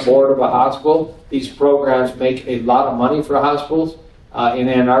anybody's on the board of a hospital, these programs make a lot of money for hospitals. In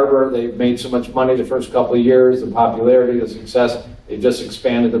Ann Arbor, they've made so much money the first couple of years, the popularity, the success, they've just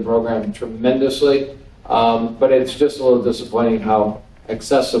expanded the program tremendously. But it's just a little disappointing how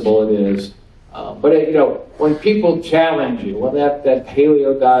accessible it is. But you know, when people challenge you, well, that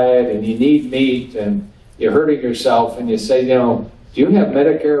paleo diet and you need meat and you're hurting yourself, and you say, you know, do you have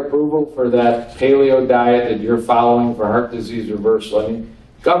Medicare approval for that paleo diet that you're following for heart disease reversal? I mean,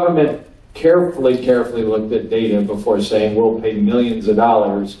 government carefully looked at data before saying we'll pay millions of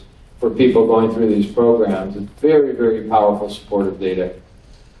dollars for people going through these programs. It's very, very powerful supportive data.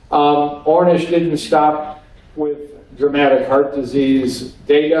 Ornish didn't stop with dramatic heart disease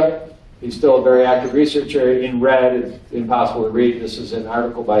data. He's still a very active researcher. In red, it's impossible to read. This is an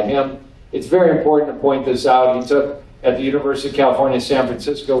article by him. It's very important to point this out. He took at the University of California, San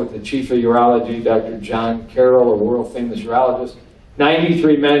Francisco, with the chief of urology, Dr. John Carroll, a world-famous urologist.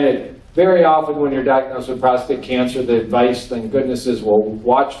 93 men. Very often when you're diagnosed with prostate cancer, the advice, thank goodness, is, well,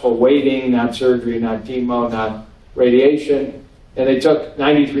 watchful waiting, not surgery, not chemo, not radiation. And they took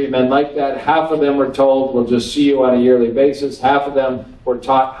 93 men like that. Half of them were told, we'll just see you on a yearly basis. Half of them were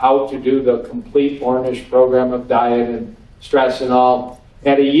taught how to do the complete Ornish program of diet and stress and all.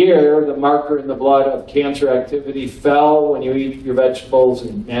 At a year, the marker in the blood of cancer activity fell when you eat your vegetables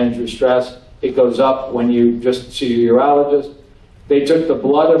and manage your stress. It goes up when you just see your urologist. They took the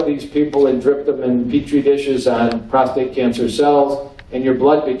blood of these people and dripped them in petri dishes on prostate cancer cells, and your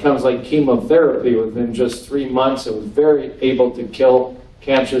blood becomes like chemotherapy within just 3 months. It was very able to kill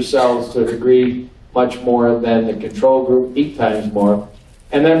cancer cells to a degree much more than the control group, 8 times more.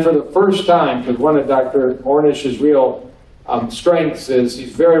 And then for the first time, because one of Dr. Ornish's real strengths is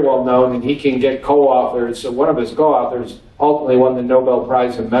he's very well known and he can get co-authors. So one of his co-authors ultimately won the Nobel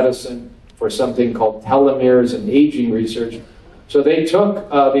Prize in Medicine for something called telomeres and aging research. So they took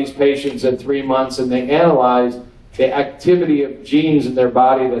these patients at 3 months and they analyzed the activity of genes in their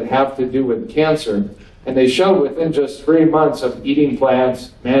body that have to do with cancer. And they showed within just 3 months of eating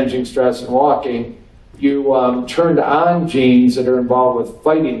plants, managing stress, and walking, you turned on genes that are involved with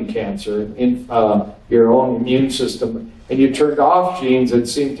fighting cancer in your own immune system, and you turned off genes that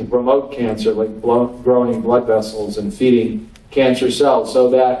seem to promote cancer, like growing blood vessels and feeding cancer cells, so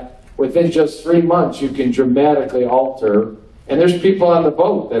that within just 3 months you can dramatically alter. And there's people on the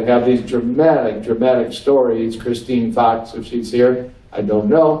boat that have these dramatic stories. Christine Fox, if she's here, I don't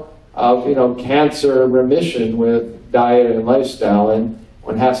know, of cancer remission with diet and lifestyle, and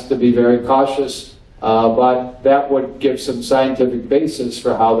one has to be very cautious. But that would give some scientific basis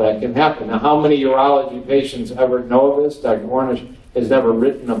for how that can happen. Now, how many urology patients ever know of this? Dr. Ornish has never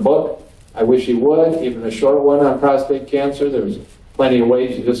written a book. I wish he would, even a short one on prostate cancer. There's plenty of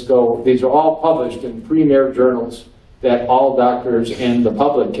ways you just go. These are all published in premier journals that all doctors and the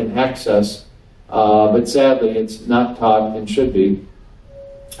public can access. But sadly, it's not taught and should be.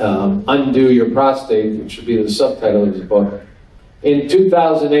 Undo Your Prostate, which should be the subtitle of his book. In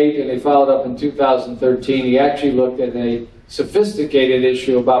 2008, and they followed up in 2013, he actually looked at a sophisticated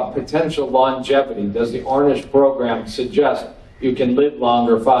issue about potential longevity. Does the Ornish program suggest you can live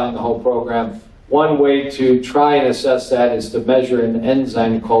longer following the whole program? One way to try and assess that is to measure an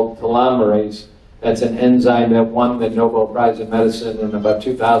enzyme called telomerase. That's an enzyme that won the Nobel Prize in Medicine in about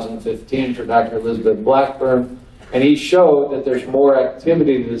 2015 for Dr. Elizabeth Blackburn. And he showed that there's more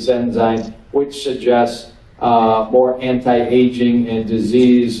activity to this enzyme, which suggests more anti-aging and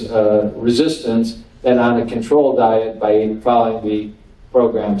disease resistance than on a controlled diet by following the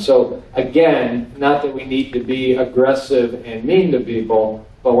program. So again, not that we need to be aggressive and mean to people,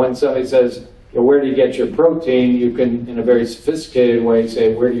 but when somebody says, where do you get your protein, you can, in a very sophisticated way,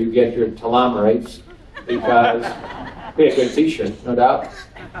 say, where do you get your telomerates? Because be a good t-shirt, no doubt.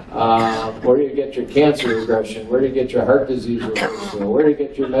 Where do you get your cancer regression? Where do you get your heart disease reversal? Where do you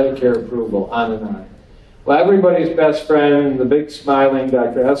get your Medicare approval? On and on. Well, everybody's best friend, the big smiling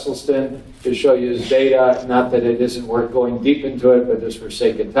Dr. Esselstyn, to show you his data. Not that it isn't worth going deep into it, but just for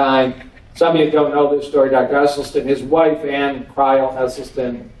sake of time. Some of you don't know this story. Dr. Esselstyn, his wife, Ann Cryle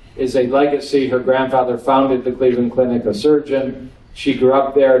Esselstyn, is a legacy. Her grandfather founded the Cleveland Clinic, a surgeon. She grew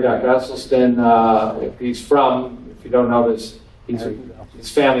up there. Dr. Esselstyn, he's from, if you don't know this,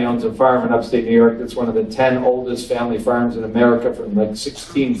 his family owns a farm in upstate New York. It's one of the 10 oldest family farms in America from like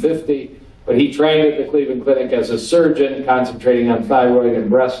 1650. But he trained at the Cleveland Clinic as a surgeon, concentrating on thyroid and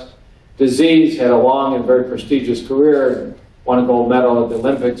breast disease, had a long and very prestigious career, won a gold medal at the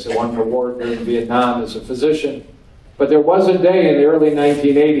Olympics, and won an award during Vietnam as a physician. But there was a day in the early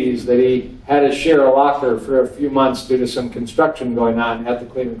 1980s that he had to share a locker for a few months due to some construction going on at the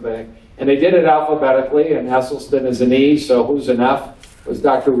Cleveland Clinic. And they did it alphabetically, and Esselstyn is an E, so who's an F? Was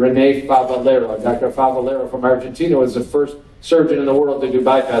Dr. Rene Favalero. Dr. Favalero from Argentina was the first surgeon in the world to do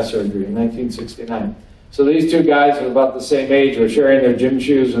bypass surgery in 1969. So these two guys were about the same age, were sharing their gym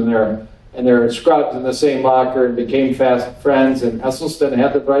shoes and their scrubs in the same locker and became fast friends. And Esselstyn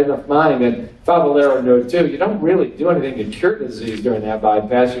had the bright enough mind, and Favalero knew it too. You don't really do anything to cure disease during that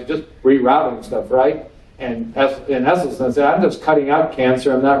bypass. You're just rerouting stuff, right? And Esselstyn said, I'm just cutting out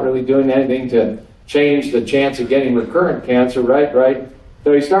cancer. I'm not really doing anything to change the chance of getting recurrent cancer, right?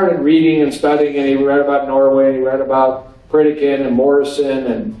 So he started reading and studying, and he read about Norway, he read about Pritikin and Morrison,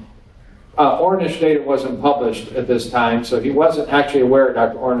 and Ornish data wasn't published at this time, so he wasn't actually aware of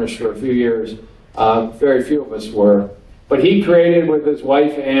Dr. Ornish for a few years. Very few of us were. But he created with his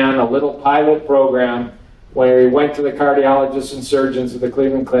wife Ann a little pilot program where he went to the cardiologists and surgeons at the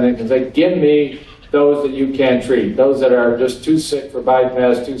Cleveland Clinic and said, give me those that you can treat, those that are just too sick for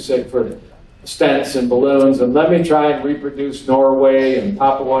bypass, too sick for stents and balloons, and let me try and reproduce Norway and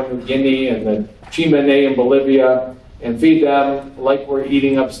Papua New Guinea and the Chimene in Bolivia and feed them like we're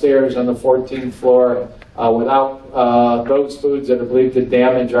eating upstairs on the 14th floor without those foods that are believed to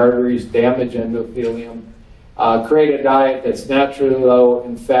damage arteries, damage endothelium. Create a diet that's naturally low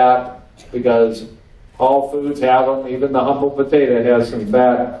in fat, because all foods have them. Even the humble potato has some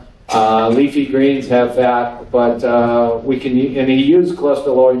fat. Leafy greens have fat, but we can, and he used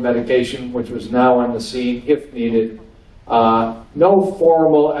cholesterol-lowering medication, which was now on the scene if needed. No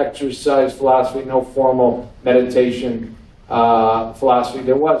formal exercise philosophy, no formal meditation philosophy.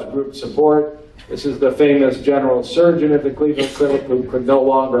 There was group support. This is the famous general surgeon at the Cleveland Clinic who could no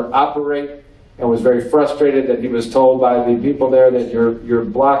longer operate and was very frustrated that he was told by the people there that your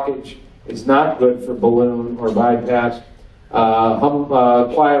blockage is not good for balloon or bypass.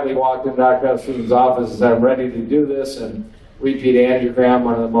 Quietly walked in Dr. Esselstyn's office and said, I'm ready to do this, and repeat angiogram,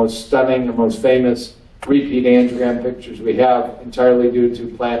 one of the most stunning and most famous repeat angiogram pictures we have, entirely due to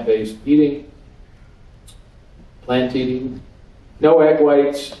plant-based eating. Plant eating. No egg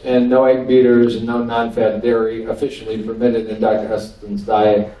whites and no egg beaters and no non-fat dairy officially permitted in Dr. Esselstyn's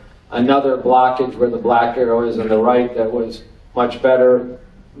diet. Another blockage where the black arrow is on the right that was much better.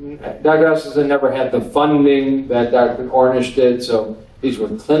 Dr. Esselstyn never had the funding that Dr. Ornish did, so these were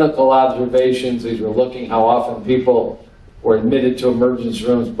clinical observations. These were looking how often people were admitted to emergency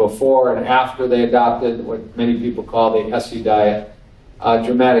rooms before and after they adopted what many people call the SE diet.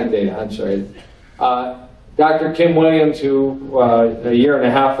 Dramatic data, I'm sorry. Dr. Kim Williams, who a year and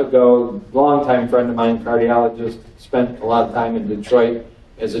a half ago, longtime friend of mine, cardiologist, spent a lot of time in Detroit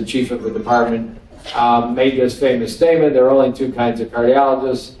as a chief of the department, made this famous statement: there are only two kinds of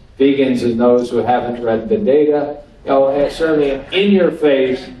cardiologists, vegans and those who haven't read the data. You know, certainly in your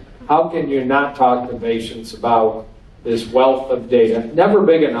face, how can you not talk to patients about this wealth of data? Never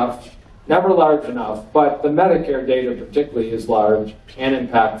big enough, never large enough, but the Medicare data particularly is large and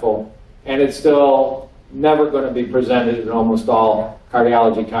impactful, and it's still never going to be presented at almost all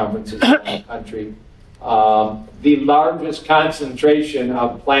cardiology conferences in the country. The largest concentration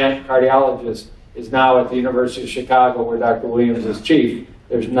of plant cardiologists is now at the University of Chicago, where Dr. Williams is chief.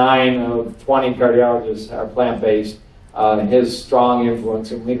 There's 9 of 20 cardiologists are plant-based. His strong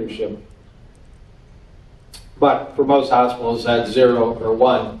influence and leadership. But for most hospitals, that's 0 or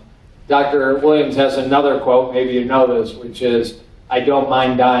 1. Dr. Williams has another quote, maybe you know this, which is, I don't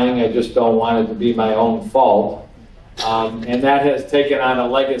mind dying, I just don't want it to be my own fault. And that has taken on a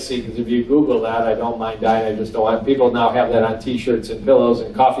legacy, because if you Google that, I don't mind dying, I just don't want, people now have that on t-shirts and pillows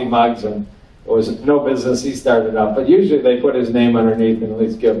and coffee mugs and was no business he started up, but usually they put his name underneath and at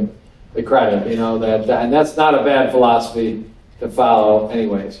least give him the credit, you know, and that's not a bad philosophy to follow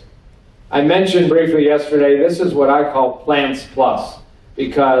anyways. I mentioned briefly yesterday, this is what I call Plants Plus,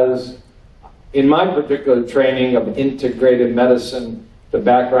 because in my particular training of integrated medicine, the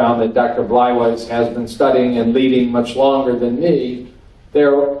background that Dr. Bleiweiss has been studying and leading much longer than me,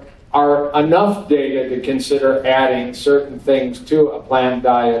 there are enough data to consider adding certain things to a plant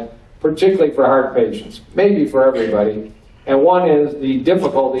diet, particularly for heart patients, maybe for everybody. And one is the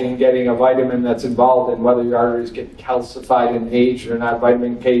difficulty in getting a vitamin that's involved in whether your arteries get calcified and aged or not.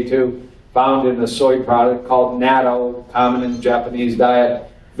 Vitamin K2, found in a soy product called natto, common in the Japanese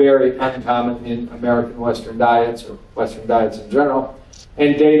diet, very uncommon in American Western diets or Western diets in general.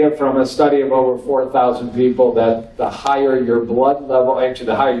 And data from a study of over 4,000 people that the higher your blood level, actually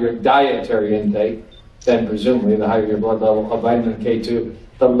the higher your dietary intake, then presumably the higher your blood level of vitamin K2,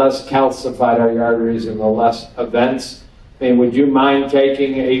 the less calcified are your arteries and the less events. I mean, would you mind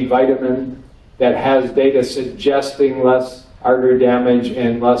taking a vitamin that has data suggesting less artery damage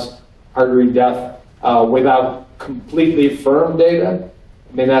and less artery death without completely firm data?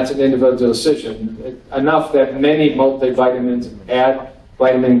 I mean, that's an individual decision. Enough that many multivitamins add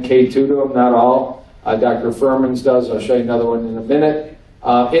vitamin K2 to them, not all. Dr. Furman's does. I'll show you another one in a minute.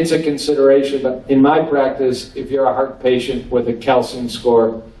 It's a consideration, but in my practice, if you're a heart patient with a calcium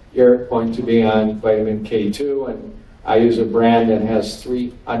score, you're going to be on vitamin K2, and I use a brand that has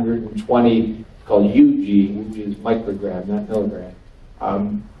 320, called UG is microgram, not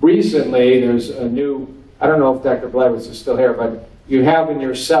milligram. Recently, there's a new, I don't know if Dr. Bleiweiss is still here, but you have in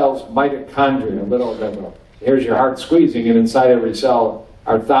your cells mitochondria, here's your heart squeezing, and inside every cell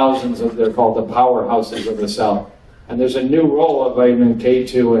are thousands of, they're called the powerhouses of the cell. And there's a new role of vitamin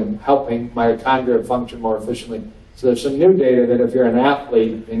K2 in helping mitochondria function more efficiently. So there's some new data that if you're an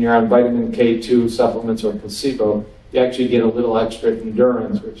athlete and you're on vitamin K2 supplements or placebo, you actually get a little extra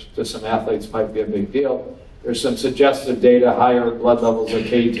endurance, which to some athletes might be a big deal. There's some suggestive data, higher blood levels of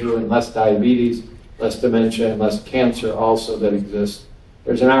K2 and less diabetes, less dementia, and less cancer also that exists.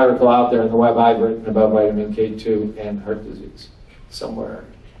 There's an article out there on the web I've written about vitamin K2 and heart disease somewhere.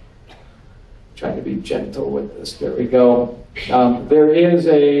 Trying to be gentle with this. There we go. There is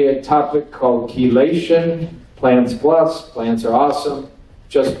a topic called chelation. Plants Plus. Plants are awesome.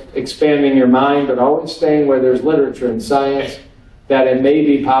 Just expanding your mind, but always staying where there's literature and science that it may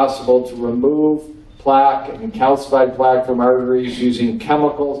be possible to remove plaque and calcified plaque from arteries using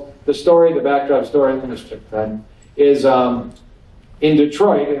chemicals. The story, the backdrop story, I'm going to stick time, is in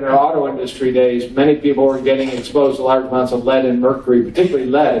Detroit, in our auto industry days, many people were getting exposed to large amounts of lead and mercury, particularly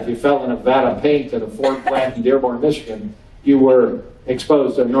lead. If you fell in a vat of paint at a Ford plant in Dearborn, Michigan, you were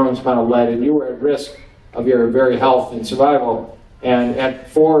exposed to an enormous amount of lead, and you were at risk of your very health and survival. And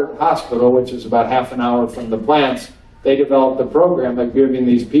at Ford Hospital, which is about half an hour from the plants, they developed a program of giving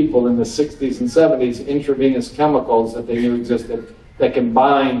these people in the 60s and 70s intravenous chemicals that they knew existed that can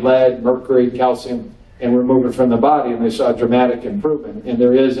bind lead, mercury, calcium, and remove it from the body, and they saw a dramatic improvement. And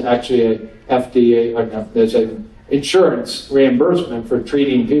there is actually a FDA, or no, there's an insurance reimbursement for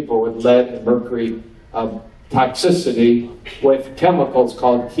treating people with lead and mercury toxicity with chemicals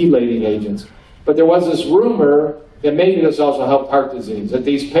called chelating agents. But there was this rumor that maybe this also helped heart disease, that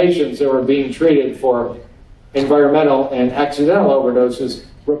these patients that were being treated for environmental and accidental overdoses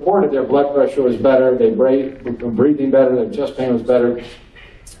reported their blood pressure was better, they were breathing better, their chest pain was better. It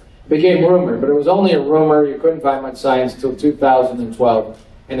became rumor, but it was only a rumor. You couldn't find much science until 2012.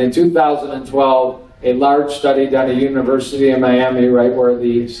 And in 2012, a large study done at University of Miami, right where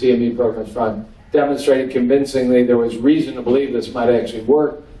the CME program is from, demonstrated convincingly there was reason to believe this might actually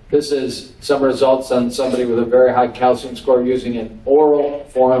work. This is some results on somebody with a very high calcium score using an oral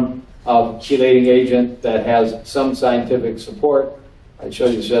form of chelating agent that has some scientific support. I showed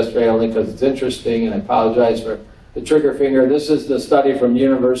you this yesterday only because it's interesting, and I apologize for the trigger finger. This is the study from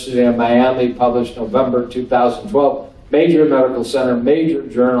University of Miami, published November 2012. Major medical center, major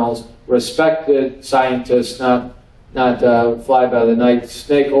journals, respected scientists, not fly-by-the-night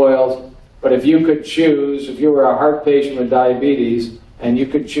snake oils. But if you could choose, if you were a heart patient with diabetes, and you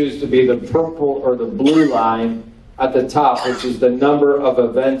could choose to be the purple or the blue line at the top, which is the number of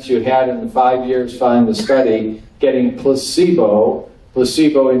events you had in the 5 years following the study, getting placebo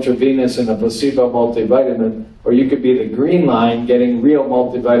intravenous and a placebo multivitamin, or you could be the green line, getting real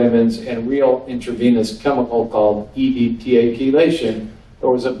multivitamins and real intravenous chemical called EDTA chelation. There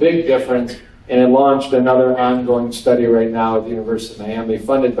was a big difference, and it launched another ongoing study right now at the University of Miami,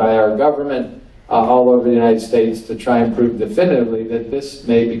 funded by our government, all over the United States, to try and prove definitively that this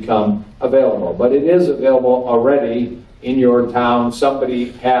may become available. But it is available already in your town,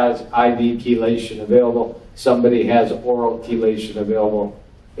 somebody has IV chelation available, somebody has oral chelation available.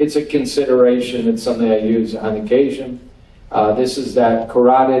 It's a consideration. It's something I use on occasion. This is that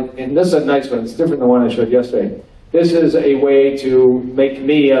carotid, and this is a nice one. It's different than the one I showed yesterday. This is a way to make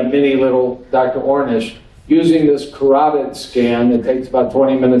me a mini little Dr. Ornish. Using this carotid scan that takes about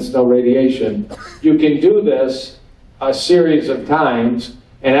 20 minutes, no radiation, you can do this a series of times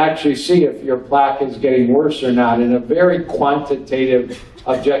and actually see if your plaque is getting worse or not in a very quantitative,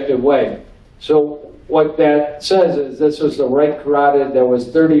 objective way. So what that says is this was the right carotid that was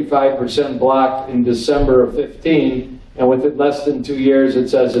 35% blocked in December of 15, and within less than 2 years it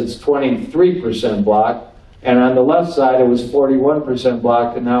says it's 23% blocked. And on the left side, it was 41%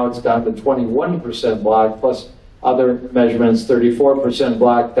 blocked, and now it's down to 21% blocked, plus other measurements, 34%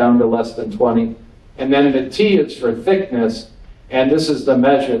 blocked, down to less than 20. And then the T is for thickness, and this is the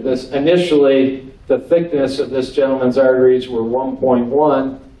measure. This initially, the thickness of this gentleman's arteries were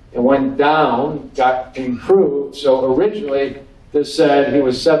 1.1, and went down, got improved. So originally, this said he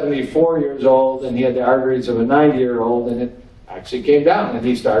was 74 years old, and he had the arteries of a 90-year-old, and it actually came down, and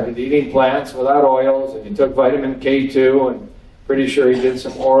he started eating plants without oils, and he took vitamin K2, and pretty sure he did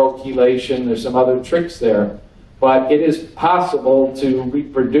some oral chelation. There's some other tricks there. But it is possible to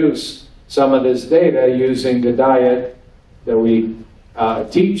reproduce some of this data using the diet that we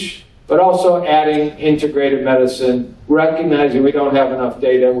teach, but also adding integrative medicine, recognizing we don't have enough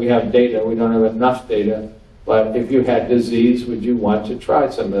data. We have data, we don't have enough data. But if you had disease, would you want to try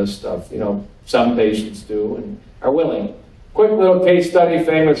some of this stuff? You know, some patients do and are willing. Quick little case study,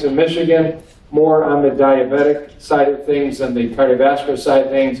 famous in Michigan, more on the diabetic side of things than the cardiovascular side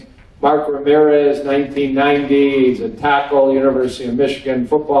of things. Mark Ramirez, 1990, he's a tackle, University of Michigan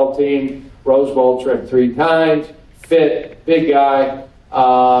football team, Rose Bowl trip 3 times, fit, big guy,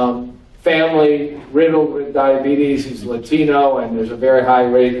 family riddled with diabetes. He's Latino, and there's a very high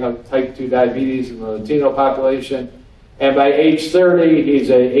rate of type 2 diabetes in the Latino population. And by age 30, he's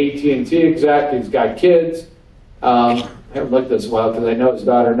a AT&T exec, he's got kids. I haven't looked this while because I know his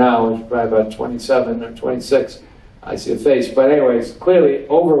daughter now, she's probably about 27 or 26. I see a face. But anyways, clearly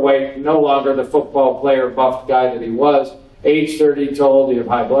overweight, no longer the football player, buff guy that he was. Age 30, told you have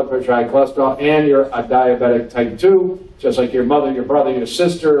high blood pressure, high cholesterol, and you're a diabetic type 2, just like your mother, your brother, your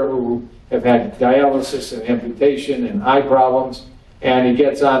sister, who have had dialysis and amputation and eye problems. And he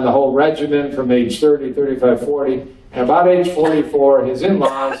gets on the whole regimen from age 30, 35, 40. And about age 44, his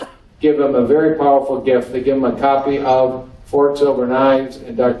in-laws give him a very powerful gift. They give him a copy of Forks Over Knives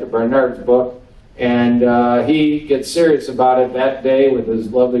and Dr. Barnard's book. And he gets serious about it that day with his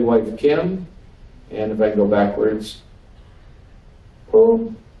lovely wife, Kim. And if I can go backwards.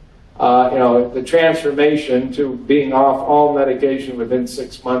 Boom. You know, the transformation to being off all medication within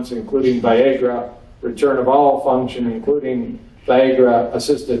 6 months, including Viagra, return of all function, including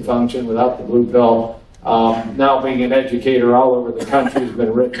Viagra-assisted function without the blue pill. Now being an educator all over the country, has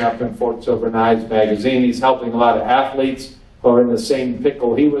been written up in Forks Over Knives magazine. He's helping a lot of athletes who are in the same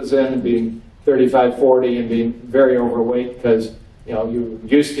pickle he was in, being 35, 40, and being very overweight because, you know, you're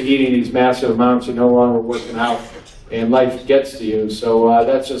used to eating these massive amounts, you're no longer working out, and life gets to you. So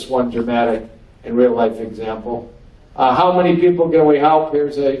that's just one dramatic and real-life example. How many people can we help?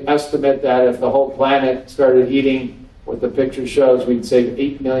 Here's an estimate that if the whole planet started eating what the picture shows, we'd save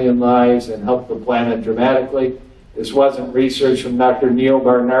 8 million lives and help the planet dramatically. This wasn't research from Dr. Neil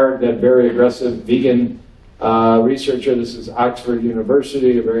Barnard, that very aggressive vegan researcher. This is Oxford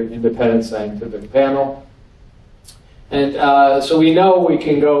University, a very independent scientific panel. And so we know we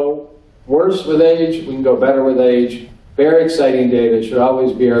can go worse with age, we can go better with age. Very exciting data. Should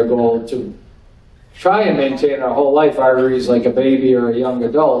always be our goal to try and maintain our whole life arteries like a baby or a young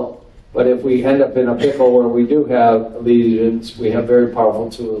adult. But if we end up in a pickle where we do have lesions, we have very powerful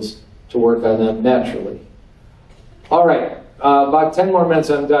tools to work on them naturally. All right, about 10 more minutes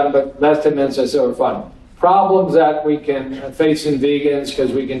I'm done, but last 10 minutes I said were fun. Problems that we can face in vegans,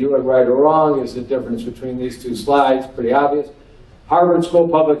 because we can do it right or wrong, is the difference between these 2 slides, pretty obvious. Harvard School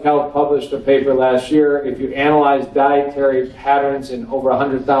of Public Health published a paper last year. If you analyze dietary patterns in over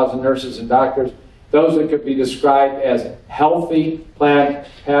 100,000 nurses and doctors, those that could be described as healthy plant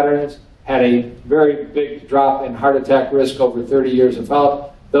patterns had a very big drop in heart attack risk over 30 years of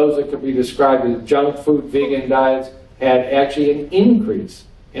follow-up. Those that could be described as junk food vegan diets had actually an increase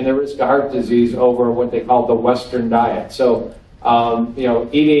in the risk of heart disease over what they call the Western diet. So, you know,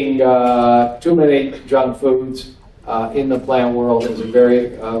 eating too many junk foods in the plant world is a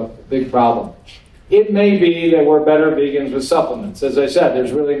very big problem. It may be that we're better vegans with supplements. As I said,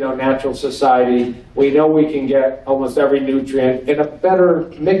 there's really no natural society. We know we can get almost every nutrient in a better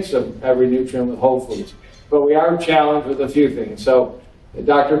mix of every nutrient with whole foods. but we are challenged with a few things. So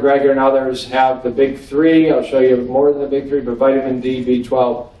Dr. Greger and others have the big three. I'll show you more than the big three, but vitamin D,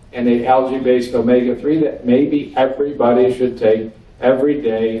 B12, and the algae-based omega-3 that maybe everybody should take every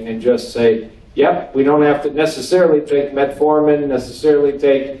day and just say, yep, we don't have to necessarily take metformin, necessarily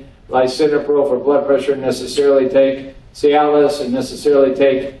take lisinopril for blood pressure, necessarily take Cialis, and necessarily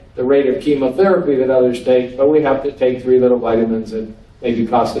take the rate of chemotherapy that others take, but we have to take 3 little vitamins that maybe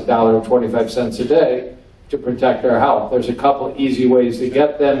cost $1.25 a day to protect our health. There's a couple easy ways to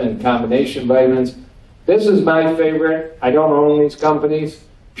get them in combination vitamins. This is my favorite. I don't own these companies.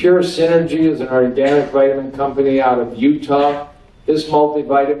 Pure Synergy is an organic vitamin company out of Utah. This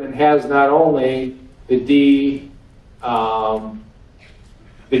multivitamin has not only the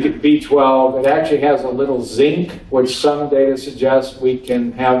B12, it actually has a little zinc, which some data suggests we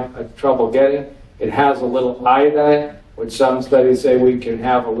can have trouble getting. It has a little iodine, which some studies say we can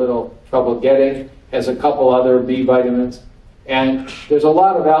have a little trouble getting. Has a couple other B vitamins. And there's a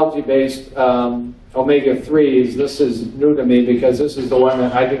lot of algae-based omega-3s. This is new to me because this is the one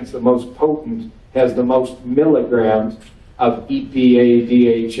that I think is the most potent, has the most milligrams of EPA,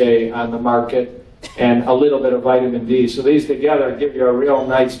 DHA on the market, and a little bit of vitamin D. So these together give you a real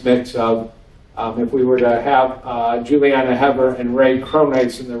nice mix of, if we were to have Juliana Heber and Ray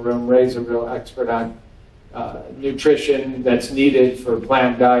Cronites in the room, Ray's a real expert on nutrition that's needed for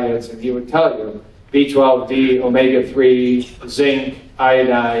plant diets, and he would tell you B12, D, omega-3, zinc,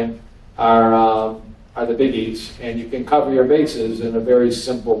 iodine are the biggies, and you can cover your bases in a very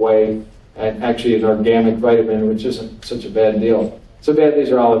simple way, and actually an organic vitamin, which isn't such a bad deal. So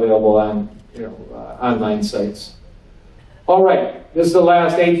these are all available on online sites. All right, this is the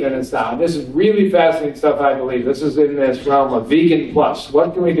last 8 minutes now. This is really fascinating stuff, I believe. This is in this realm of vegan plus.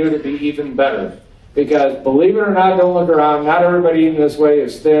 What can we do to be even better? Because believe it or not, don't look around, not everybody eating this way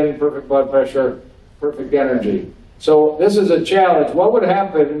is thin, perfect blood pressure, perfect energy. So this is a challenge. What would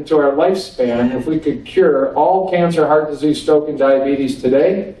happen to our lifespan if we could cure all cancer, heart disease, stroke, and diabetes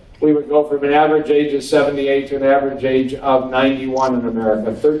today? We would go from an average age of 78 to an average age of 91 in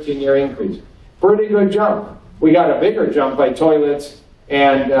America, 13-year increase. Pretty good jump. We got a bigger jump by toilets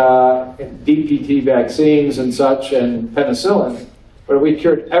and DPT vaccines and such and penicillin. But we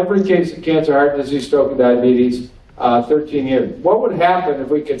cured every case of cancer, heart disease, stroke, and diabetes, 13 years. What would happen if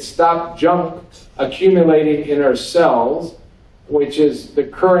we could stop junk accumulating in our cells, which is the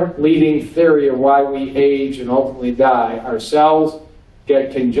current leading theory of why we age and ultimately die? Our cells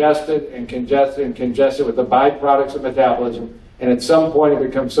get congested and congested and congested with the byproducts of metabolism, and at some point it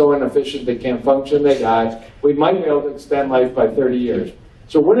becomes so inefficient they can't function, they die. We might be able to extend life by 30 years.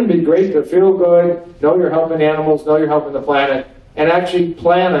 So wouldn't it be great to feel good, know you're helping animals, know you're helping the planet, and actually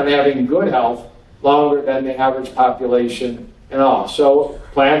plan on having good health longer than the average population and all? So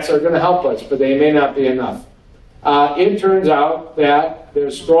plants are going to help us, but they may not be enough. It turns out that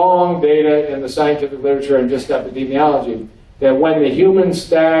there's strong data in the scientific literature and just epidemiology that when the human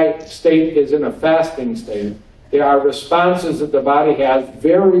state is in a fasting state, there are responses that the body has,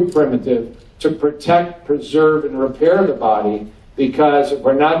 very primitive, to protect, preserve, and repair the body, because if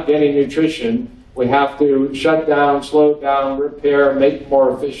we're not getting nutrition, we have to shut down, slow down, repair, make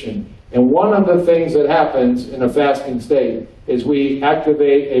more efficient. And one of the things that happens in a fasting state is we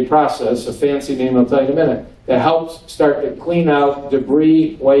activate a process, a fancy name I'll tell you in a minute, that helps start to clean out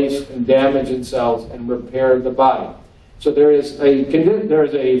debris, waste, and damage in cells and repair the body. So there is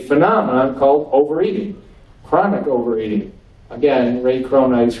a phenomenon called overeating, chronic overeating. Again, Ray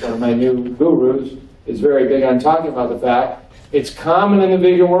Cronites, one of my new gurus, is very big on talking about the fact it's common in the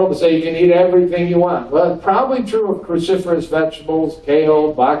vegan world to say you can eat everything you want. Well, it's probably true of cruciferous vegetables,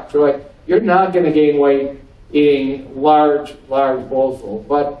 kale, bok choy. You're not going to gain weight eating large bowlfuls.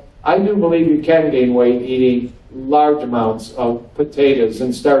 But I do believe you can gain weight eating large amounts of potatoes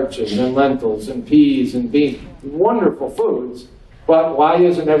and starches and lentils and peas and beans. Wonderful foods, but why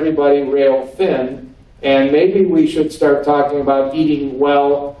isn't everybody real thin? And maybe we should start talking about eating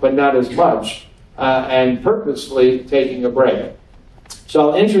well, but not as much, and purposely taking a break.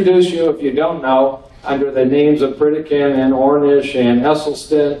 So I'll introduce you, if you don't know, under the names of Pritikin and Ornish and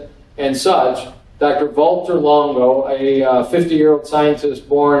Esselstyn and such, Dr. Walter Longo, a 50-year-old scientist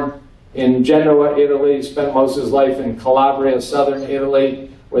born in Genoa, Italy, spent most of his life in Calabria, southern Italy,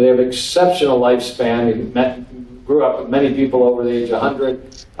 where they have exceptional lifespan. He grew up with many people over the age of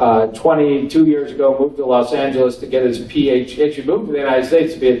 100. 22 years ago, moved to Los Angeles to get his PhD. He moved to the United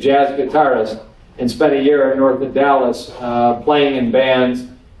States to be a jazz guitarist and spent a year north of Dallas playing in bands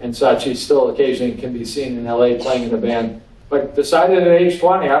and such. He still occasionally can be seen in LA playing in a band. But decided at age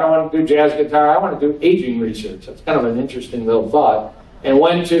 20, I don't want to do jazz guitar, I want to do aging research. That's kind of an interesting little thought. and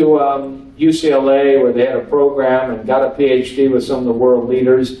went to UCLA where they had a program and got a PhD with some of the world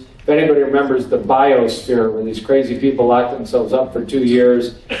leaders. If anybody remembers the biosphere, where these crazy people locked themselves up for 2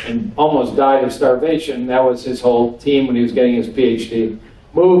 years and almost died of starvation, that was his whole team when he was getting his PhD.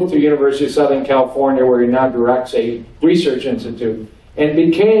 Moved to University of Southern California, where he now directs a research institute, and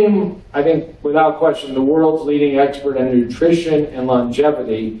became, I think, without question, the world's leading expert in nutrition and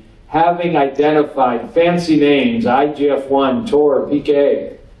longevity, having identified fancy names, IGF-1, TOR,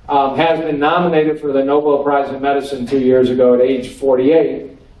 PK, has been nominated for the Nobel Prize in Medicine 2 years ago at age 48,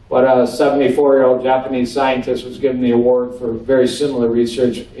 but a 74-year-old Japanese scientist was given the award for very similar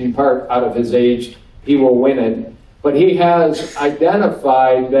research, in part out of his age. He will win it. But he has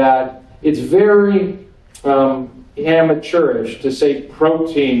identified that it's very amateurish to say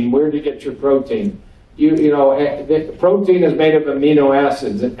protein. Where do you get your protein? The protein is made of amino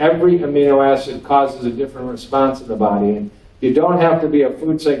acids, and every amino acid causes a different response in the body. And you don't have to be a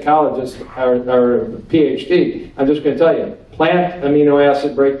food psychologist or a PhD. I'm just going to tell you, plant amino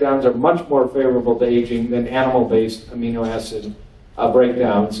acid breakdowns are much more favorable to aging than animal-based amino acid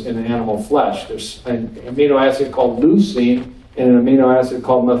breakdowns in animal flesh. There's an amino acid called leucine and an amino acid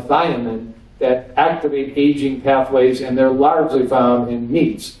called methionine that activate aging pathways, and they're largely found in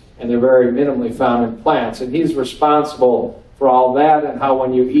meats, and they're very minimally found in plants. And he's responsible for all that, and how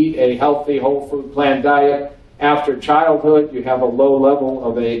when you eat a healthy whole food plant diet after childhood, you have a low level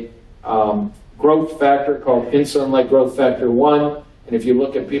of a growth factor called insulin-like growth factor 1. And if you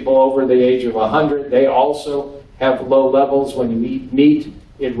look at people over the age of 100, they also have low levels. When you eat meat,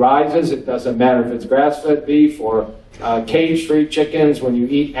 it rises. It doesn't matter if it's grass-fed beef or cage-free chickens. When you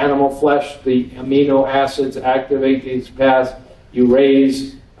eat animal flesh, the amino acids activate these paths. You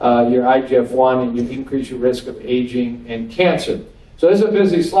raise your IGF-1 and you increase your risk of aging and cancer. So this is a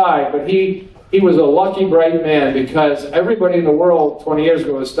busy slide, but he was a lucky, bright man, because everybody in the world 20 years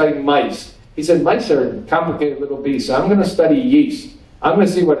ago was studying mice. He said, mice are complicated little beasts. I'm going to study yeast. I'm going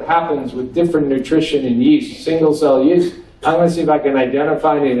to see what happens with different nutrition in yeast, single-cell yeast. I'm going to see if I can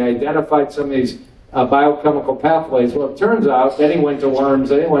identify it, and identified some of these biochemical pathways. Well, it turns out, then he went to worms,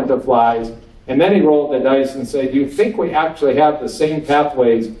 then he went to flies, and then he rolled the dice and said, do you think we actually have the same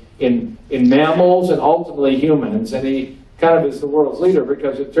pathways in mammals and ultimately humans? And he kind of is the world's leader,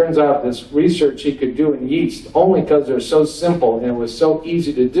 because it turns out this research he could do in yeast, only because they're so simple and it was so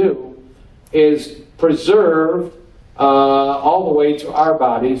easy to do, is preserved all the way to our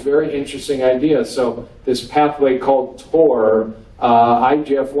bodies. Very interesting idea. So this pathway called TOR,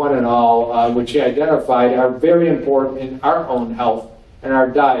 IGF-1 and all, which he identified, are very important in our own health and our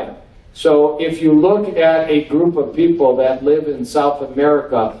diet. So if you look at a group of people that live in South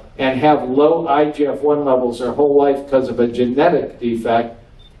America and have low IGF-1 levels their whole life because of a genetic defect,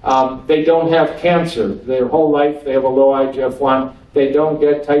 they don't have cancer. Their whole life they have a low IGF-1. They don't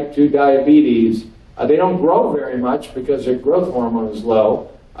get type 2 diabetes. They don't grow very much because their growth hormone is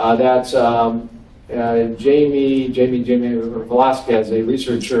low. That's Jamie Velasquez, a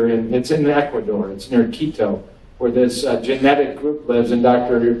researcher, and it's in Ecuador. It's near Quito, where this genetic group lives, and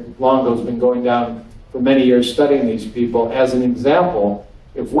Dr. Longo's been going down for many years studying these people. As an example,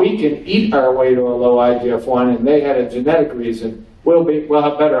 if we can eat our way to a low IGF-1 and they had a genetic reason, we'll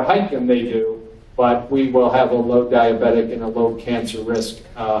have better height than they do, but we will have a low diabetic and a low cancer risk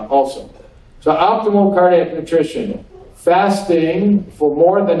also. So optimal cardiac nutrition. Fasting for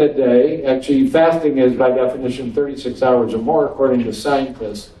more than a day, actually fasting is by definition 36 hours or more according to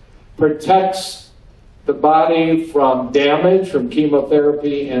scientists, protects the body from damage, from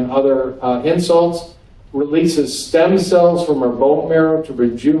chemotherapy and other insults, releases stem cells from our bone marrow to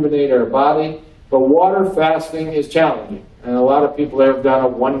rejuvenate our body. But water fasting is challenging. And a lot of people have done a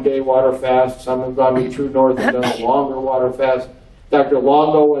one-day water fast. Some have gone to True North and done a longer water fast. Dr.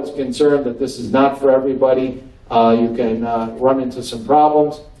 Longo was concerned that this is not for everybody. You can run into some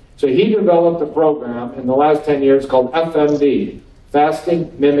problems. So he developed a program in the last 10 years called FMD,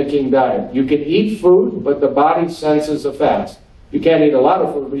 Fasting Mimicking Diet. You can eat food, but the body senses a fast. You can't eat a lot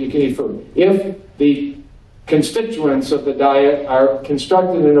of food, but you can eat food. If the constituents of the diet are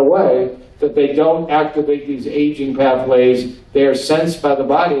constructed in a way that they don't activate these aging pathways, they are sensed by the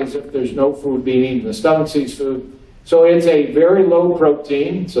body as if there's no food being eaten. The stomach sees food. So it's a very low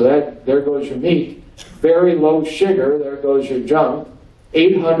protein, so that there goes your meat. Very low sugar, there goes your junk.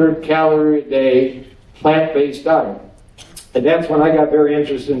 800 calorie a day plant-based diet. And that's when I got very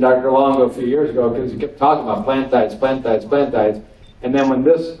interested in Dr. Longo a few years ago, because he kept talking about plant diets, plant diets, plant diets. And then when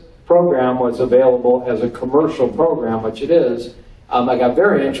this program was available as a commercial program, which it is, I got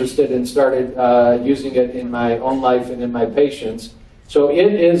very interested and started using it in my own life and in my patients. So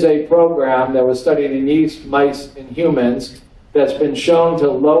it is a program that was studied in yeast, mice, and humans. that's been shown to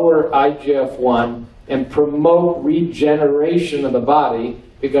lower IGF-1 and promote regeneration of the body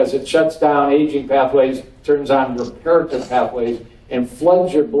because it shuts down aging pathways, turns on reparative pathways, and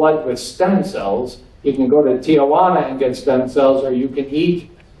floods your blood with stem cells. You can go to Tijuana and get stem cells, or you can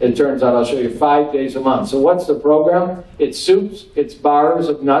eat, it turns out, I'll show you, 5 days a month. So what's the program? It's soups, it's bars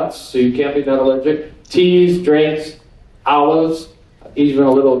of nuts, so you can't be nut allergic, teas, drinks, olives, even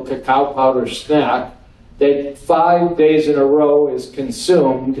a little cacao powder snack, that 5 days in a row is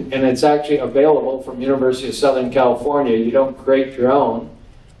consumed, and it's actually available from University of Southern California. You don't create your own.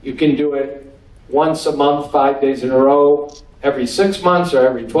 You can do it once a month, 5 days in a row, every 6 months or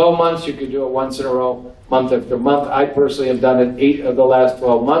every 12 months. You can do it once in a row, month after month. I personally have done it 8 of the last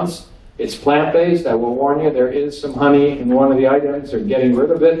 12 months. It's plant-based. I will warn you, there is some honey in one of the items. They're getting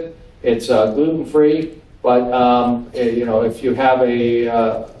rid of it. It's gluten-free, but you know, if you have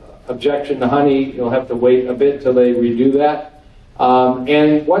a objection to honey, you'll have to wait a bit till they redo that.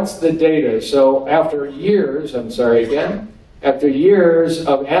 And what's the data? So after years, after years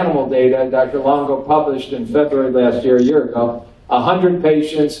of animal data, Dr. Longo published in February last year, a year ago, 100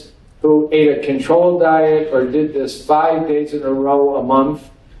 patients who ate a controlled diet or did this 5 days in a row a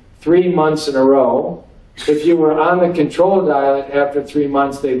month, 3 months in a row. If you were on the controlled diet after 3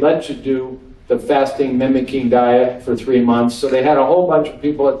 months, they let you do the fasting mimicking diet for 3 months. So they had a whole bunch of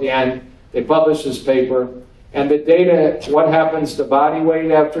people at the end. They published this paper. And the data, what happens to body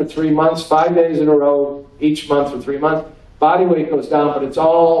weight after 3 months, 5 days in a row, each month for 3 months, body weight goes down, but it's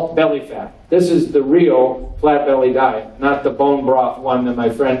all belly fat. This is the real flat belly diet, not the bone broth one that my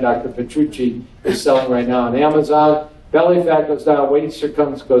friend Dr. Petrucci is selling right now on Amazon. Belly fat goes down, waist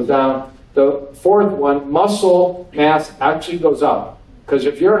circumference goes down. The fourth one, muscle mass actually goes up. Because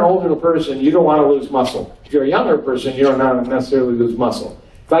if you're an older person, you don't want to lose muscle. If you're a younger person, you don't want to necessarily lose muscle.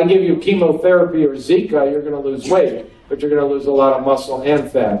 If I give you chemotherapy or Zika, you're going to lose weight, but you're going to lose a lot of muscle and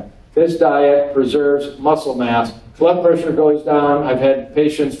fat. This diet preserves muscle mass. Blood pressure goes down. I've had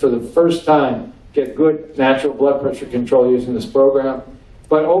patients for the first time get good natural blood pressure control using this program.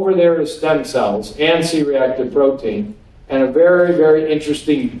 But over there is stem cells and C-reactive protein, and a very, very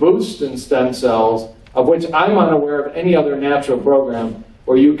interesting boost in stem cells, of which I'm unaware of any other natural program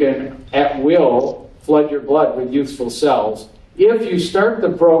where you can, at will, flood your blood with youthful cells. If you start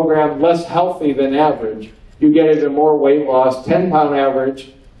the program less healthy than average, you get even more weight loss, 10-pound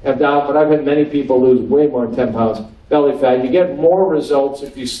average, but I've had many people lose way more than 10 pounds belly fat. You get more results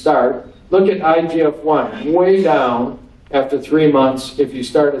if you start. Look at IGF-1, way down after 3 months if you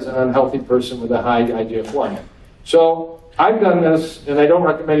start as an unhealthy person with a high IGF-1. So I've done this, and I don't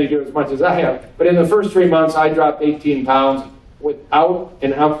recommend you do as much as I have, but in the first 3 months, I dropped 18 pounds without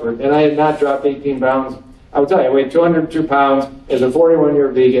an effort, and I had not dropped 18 pounds. I will tell you, I weighed 202 pounds as a 41-year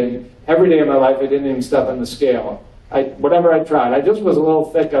vegan. Every day of my life, I didn't even step on the scale. Whatever I tried, I just was a little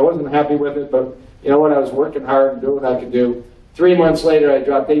thick. I wasn't happy with it, but you know what? I was working hard and doing what I could do. 3 months later, I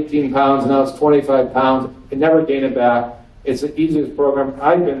dropped 18 pounds, and now it's 25 pounds. I never gained it back. It's the easiest program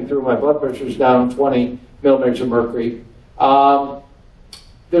I've been through. My blood pressure's down 20 millimeters of mercury.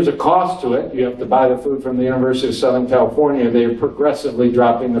 There's a cost to it. You have to buy the food from the University of Southern California. They are progressively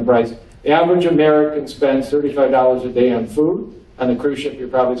dropping the price. The average American spends $35 a day on food. On the cruise ship, you're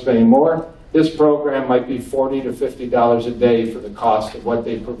probably spending more. This program might be $40 to $50 a day for the cost of what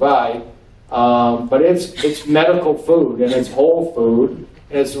they provide. But it's medical food, and it's whole food,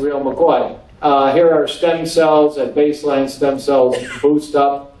 and it's the real McCoy. Here are stem cells at baseline. Stem cells boost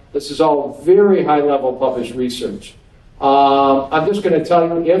up. This is all very high-level published research. I'm just going to tell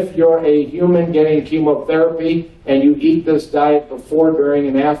you, if you're a human getting chemotherapy and you eat this diet before, during,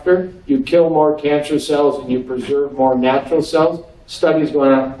 and after, you kill more cancer cells and you preserve more natural cells. Studies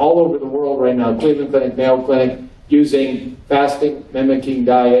going on all over the world right now, Cleveland Clinic, Mayo Clinic, using fasting mimicking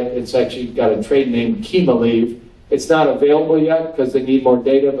diet. It's actually got a trade name, Chemolieve. It's not available yet because they need more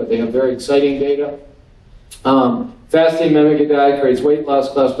data, but they have very exciting data. Fasting mimicking diet creates weight loss,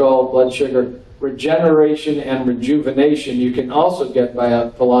 cholesterol, blood sugar, regeneration, and rejuvenation. You can also get by a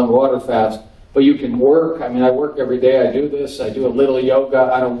prolonged water fast, but you can work. I mean, I work every day. I do this. I do a little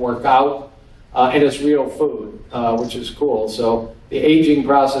yoga. I don't work out. And it's real food, which is cool. So the aging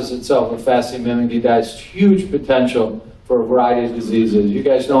process itself of fasting mimicking diet has huge potential for a variety of diseases. You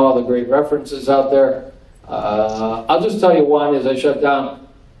guys know all the great references out there. I'll just tell you one as I shut down.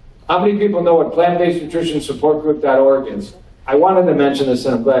 How many people know what plant-based nutrition support group.org is? I wanted to mention this,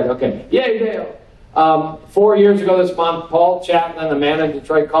 and I'm glad. Okay. Yay, Dale. 4 years ago this month, Paul Chapman, a man in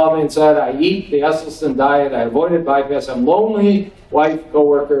Detroit, called me and said, I eat the Esselstyn diet. I avoided bypass. I'm lonely. Wife,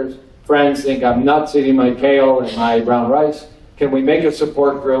 coworkers, friends think I'm nuts eating my kale and my brown rice. can we make a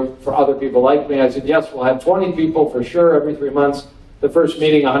support group for other people like me? I said, yes, we'll have 20 people for sure every 3 months. The first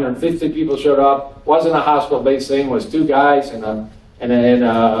meeting, 150 people showed up. Wasn't a hospital-based thing, was 2 guys and a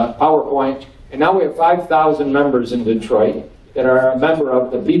PowerPoint. And now we have 5,000 members in Detroit that are a member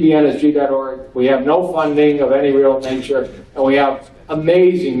of the bbnsg.org. We have no funding of any real nature, and we have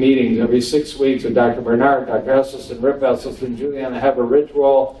amazing meetings every 6 weeks with Dr. Bernard, Dr. Esselstyn, Rip Esselstyn, Juliana Heber, Rich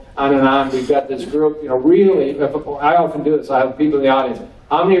Roll, on and on. We've got this group, really, I often do this, I have people in the audience.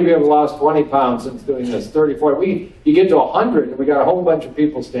 How many of you have lost 20 pounds since doing this? 30, 40. You get to 100, and we got a whole bunch of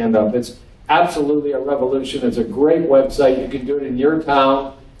people stand up. It's absolutely a revolution. It's a great website. You can do it in your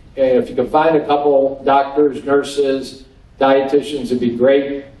town. If you can find a couple doctors, nurses, dietitians, it'd be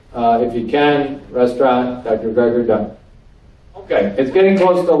great. If you can, restaurant, Dr. Greger, done. Okay, it's getting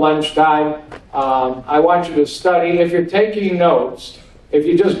close to lunchtime. I want you to study. If you're taking notes, if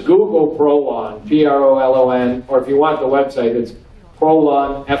you just Google Prolon, P-R-O-L-O-N, or if you want the website, it's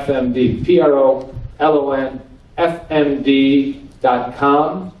Prolon FMD, Prolon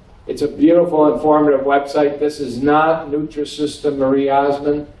FMD.com. It's a beautiful, informative website. This is not Nutrisystem Marie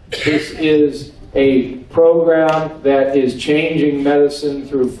Osmond. This is a program that is changing medicine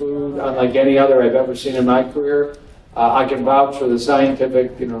through food unlike any other I've ever seen in my career. I can vouch for the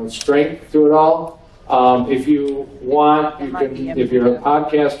scientific, strength to it all. If you want, you can, if you're a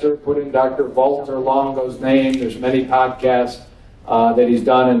podcaster, put in Dr. Walter Longo's name. There's many podcasts that he's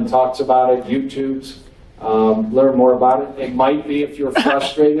done and talks about it, YouTube's. Learn more about it. It might be, if you're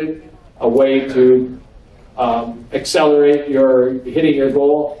frustrated, a way to accelerate your hitting your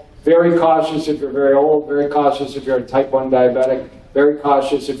goal. Very cautious if you're very old, very cautious if you're a type 1 diabetic, very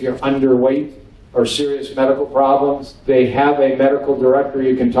cautious if you're underweight or serious medical problems. They have a medical director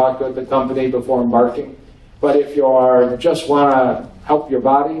you can talk to at the company before embarking. But if you just want to help your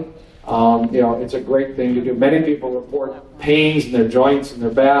body, it's a great thing to do. Many people report pains in their joints and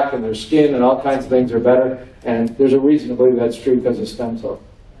their back and their skin and all kinds of things are better. And there's a reason to believe that's true because of stem cells.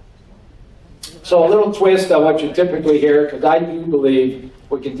 So a little twist on what you typically hear, because I do believe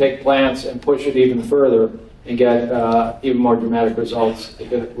we can take plants and push it even further and get even more dramatic results, a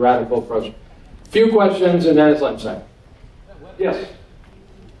bit radical approach. Few questions and then it's lunchtime. Yes?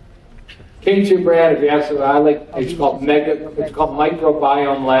 K2 brand, if you ask what I like, it's called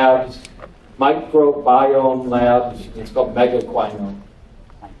Microbiome Labs. Microbiome Labs. It's called Megaquinone.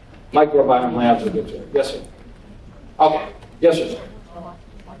 Microbiome Labs will get you. Yes, sir. Okay. Yes, sir.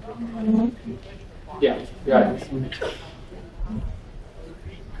 Yeah. Right.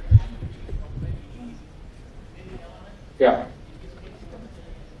 Yeah.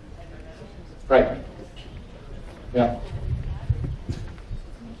 Right. Yeah.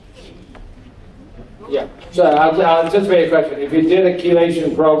 Yeah. So I'll anticipate a question. If you did a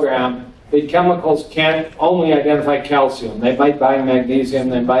chelation program, the chemicals can't only identify calcium. They might bind magnesium,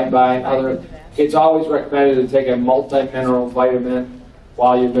 they might bind other. It's always recommended to take a multi-mineral vitamin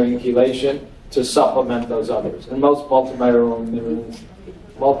while you're doing chelation to supplement those others. And most multi-mineral minerals.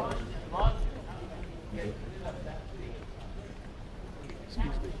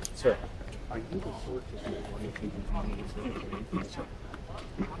 Sir.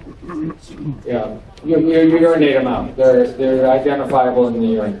 Yeah, you urinate them out. They're identifiable in the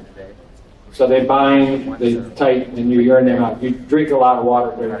urine. So they bind, they tight, and you urinate them out. You drink a lot of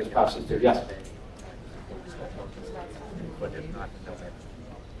water during this process too. Yes?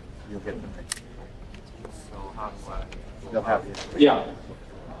 Yeah.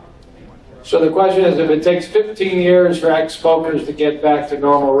 So the question is, if it takes 15 years for ex-smokers to get back to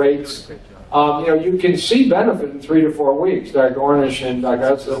normal rates, you can see benefit in 3 to 4 weeks. Dr. Ornish and Dr.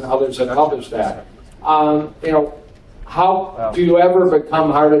 Hudson and others have published that. How do you ever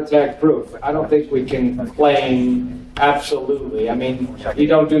become heart attack proof? I don't think we can claim absolutely. I mean, you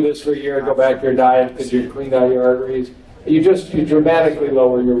don't do this for a year, go back to your diet because you cleaned out your arteries. You dramatically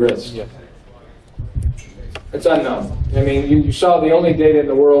lower your risk. It's unknown. I mean, you saw the only data in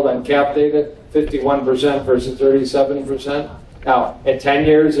the world on CAP data, 51% versus 37%. Now, at 10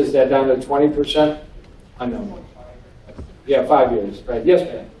 years, is that down to 20%? Unknown. Yeah, 5 years, right? Yes,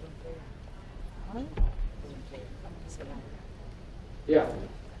 ma'am. Yeah.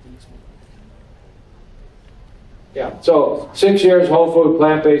 Yeah, so 6 years, whole food,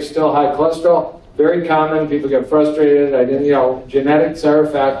 plant-based, still high cholesterol. Very common, people get frustrated. Genetics are a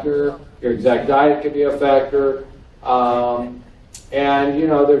factor. Your exact diet can be a factor. And,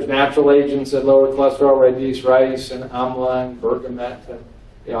 there's natural agents that lower cholesterol, red yeast rice, and amla, and bergamot. And,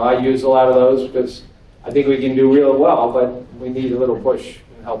 I use a lot of those because I think we can do real well, but we need a little push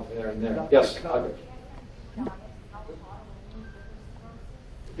and help there and there. Yes? Okay.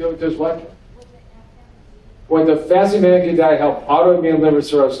 Does what? Would the fasting Mediterranean diet help autoimmune liver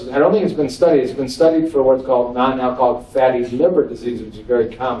cirrhosis? I don't think it's been studied. It's been studied for what's called non-alcoholic fatty liver disease, which is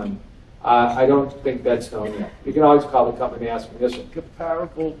very common. I don't think that's known yet. You can always call the company and ask me this one.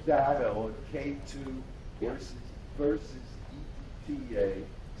 Comparable data on K2 versus ETA,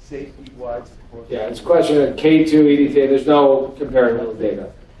 safety-wise. Yeah, it's a question of K2, EDTA. There's no comparative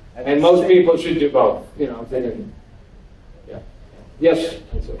data. And most people should do both, you know, if they didn't. Yeah. Yes?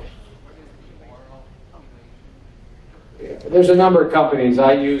 Yeah. There's a number of companies.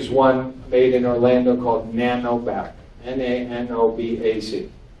 I use one made in Orlando called Nanobac, Nanobac.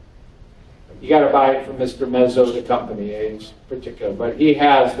 You got to buy it from Mr. Mezzo, the company, he's particular, but he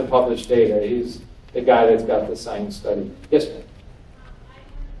has the published data. He's the guy that's got the science study. Yes, ma'am.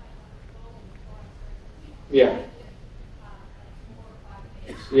 Yeah.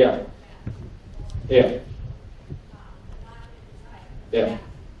 Yeah. Yeah. Yeah.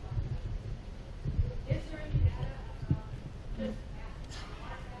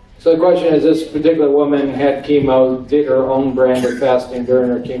 So the question is, this particular woman had chemo, did her own brand of fasting during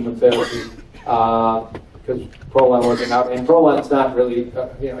her chemotherapy, because Proline wasn't out. And Proline's not really,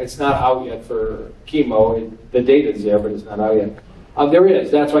 you know, it's not out yet for chemo. The data's there, but it's not out yet. There is.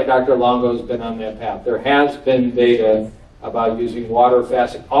 That's why Dr. Longo's been on that path. There has been data about using water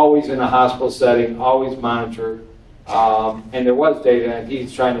fasting, always in a hospital setting, always monitored. And there was data, and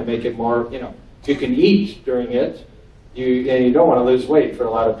he's trying to make it more, you know, you can eat during it. And you don't want to lose weight for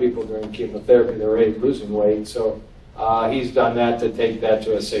a lot of people during chemotherapy. They're already losing weight. So he's done that to take that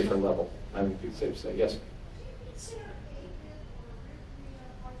to a safer level. I would be safe to say, yes.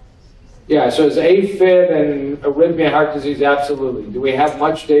 Yeah, so is AFib and arrhythmia, heart disease? Absolutely. Do we have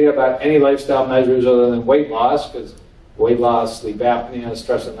much data about any lifestyle measures other than weight loss? Because weight loss, sleep apnea,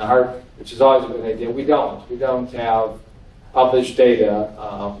 stress on the heart, which is always a good idea. We don't. We don't have published data.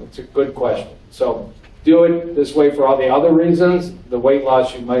 It's a good question. So do it this way for all the other reasons. The weight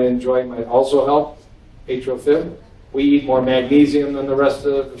loss you might enjoy might also help atrial fib. We eat more magnesium than the rest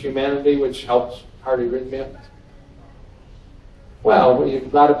of humanity, which helps heart arrhythmia. Well, a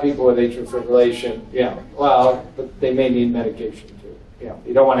lot of people with atrial fibrillation, yeah, well, but they may need medication too. Yeah,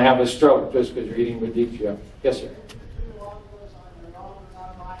 you don't want to have a stroke just because you're eating Radicchio. Yes, sir.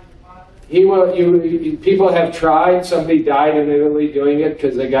 He will. People have tried. Somebody died in Italy doing it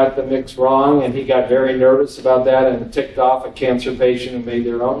because they got the mix wrong, and he got very nervous about that and ticked off a cancer patient who made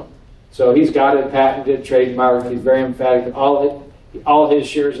their own. So he's got it patented, trademarked. He's very emphatic. All his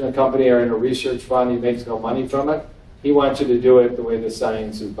shares in the company are in a research fund. He makes no money from it. He wants you to do it the way the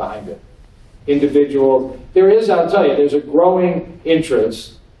science is behind it. Individual. There is, I'll tell you, there's a growing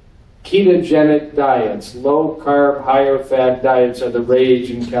interest. Ketogenic diets, low carb, higher fat diets are the rage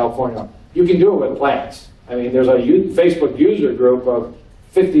in California. You can do it with plants. I mean, there's a Facebook user group of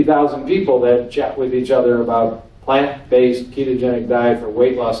 50,000 people that chat with each other about plant-based ketogenic diet for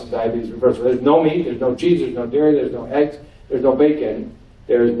weight loss and diabetes reversal. There's no meat, there's no cheese, there's no dairy, there's no eggs, there's no bacon.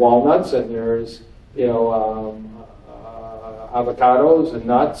 There's walnuts and there's, you know, avocados and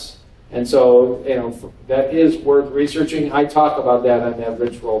nuts. And so, you know, that is worth researching. I talk about that on that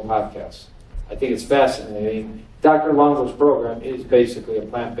Rich Roll podcast. I think it's fascinating. Dr. Longo's program is basically a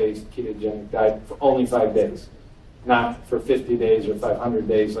plant-based ketogenic diet for only 5 days, not for 50 days or 500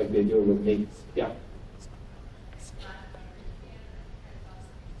 days like they do with meat. Yeah.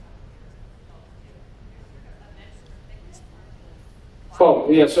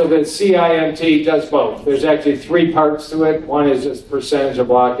 Both. Yeah, so the CIMT does both. There's actually 3 parts to it. One is just percentage of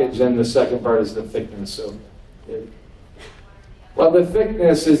blockage, and the second part is the thickness. So, well, the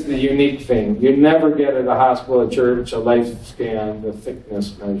thickness is the unique thing. You never get at a hospital, a church, a life scan, the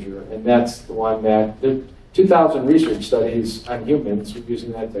thickness measure, and that's the one that there are 2,000 research studies on humans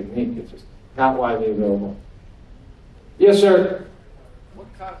using that technique. It's just not widely available. Yes, sir. What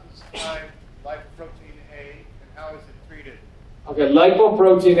causes high lipoprotein A, and how is it treated? Okay,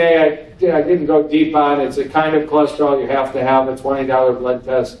 lipoprotein A, I didn't go deep on. It's a kind of cholesterol you have to have, a $20 blood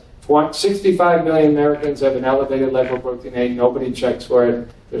test. 65 million Americans have an elevated lipoprotein A. Nobody checks for it.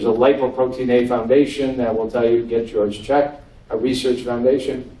 There's a lipoprotein A foundation that will tell you get yours checked, a research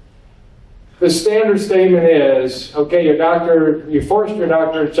foundation. The standard statement is, okay, your doctor, you forced your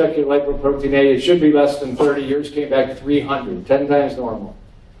doctor to check your lipoprotein A. It should be less than 30. Yours came back 300, 10 times normal.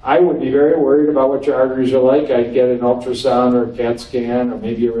 I would be very worried about what your arteries are like. I'd get an ultrasound or a CAT scan, or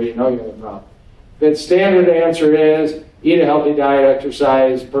maybe you already know you have a problem. The standard answer is eat a healthy diet,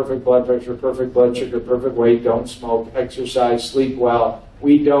 exercise, perfect blood pressure, perfect blood sugar, perfect weight, don't smoke, exercise, sleep well.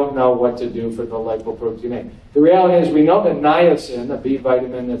 We don't know what to do for the lipoprotein A. The reality is we know that niacin, a B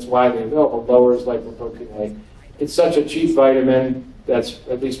vitamin that's widely available, lowers lipoprotein A. It's such a cheap vitamin, That's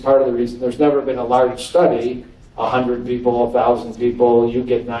at least part of the reason. There's never been a large study, 100 people, 1,000 people, you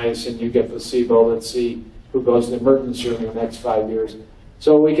get niacin, you get placebo, let's see who goes to the emergency room in the next 5 years.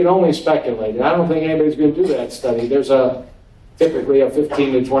 So we can only speculate. And I don't think anybody's going to do that study. There's typically a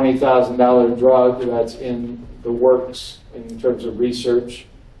 $15,000 to $20,000 drug that's in the works in terms of research,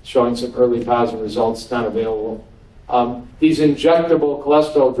 showing some early positive results, not available. These injectable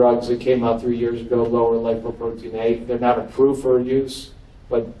cholesterol drugs that came out 3 years ago lower lipoprotein A. They're not approved for use,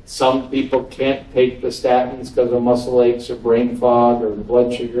 but some people can't take the statins because of muscle aches or brain fog or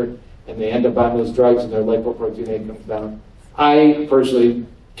blood sugar, and they end up on those drugs and their lipoprotein A comes down. I personally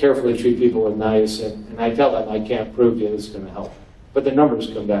carefully treat people with niacin, and I tell them I can't prove to you this is going to help, but the numbers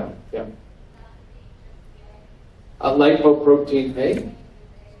come down. Yeah. Lipoprotein A?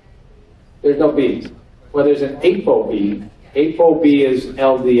 There's no B. Well, there's an ApoB. ApoB is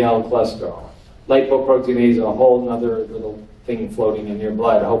LDL cholesterol. Lipoprotein A is a whole other little thing floating in your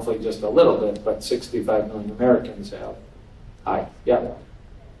blood, hopefully just a little bit, but 65 million Americans have. Hi, yeah.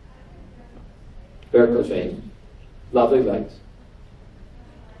 Varicose vein. Lovely legs.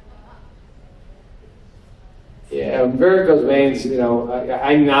 Yeah, varicose veins, you know,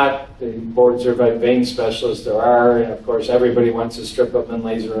 I'm not the board certified vein specialist. There are, and of course, everybody wants to strip them and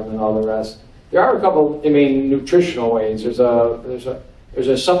laser them and all the rest. There are a couple, nutritional ways. There's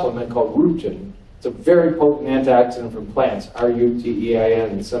a supplement called rutin. It's a very potent antioxidant from plants,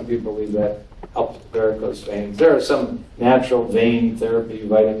 R-U-T-E-I-N, and some people believe that helps varicose veins. There are some natural vein therapy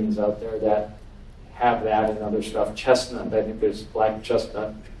vitamins out there that have that and other stuff. Chestnut, I think there's black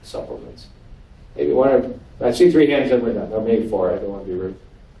chestnut supplements. Maybe one or, I see 3 hands and we're done, or maybe 4, I don't want to be rude.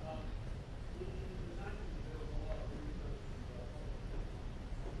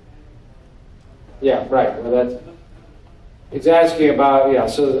 Yeah, right. Well, it's asking about, yeah,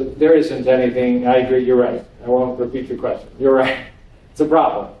 so there isn't anything. I agree, you're right. I won't repeat your question. You're right. It's a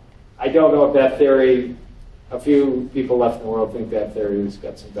problem. I don't know if that theory, a few people left in the world think that theory has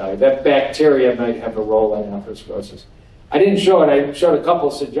got some value. That bacteria might have a role in atherosclerosis. I didn't show it. I showed a couple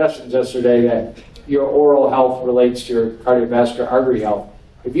of suggestions yesterday that your oral health relates to your cardiovascular artery health.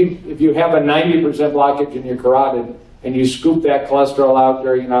 If you have a 90% blockage in your carotid, and you scoop that cholesterol out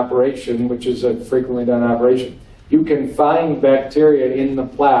during an operation, which is a frequently done operation, you can find bacteria in the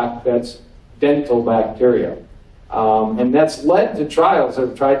plaque that's dental bacteria. And that's led to trials that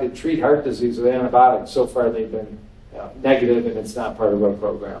have tried to treat heart disease with antibiotics. So far they've been negative, and it's not part of our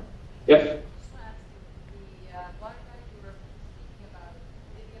program. Yep?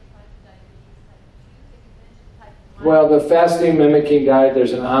 Well, the fasting mimicking diet,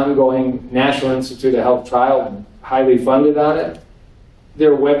 there's an ongoing National Institute of Health trial, highly funded on it.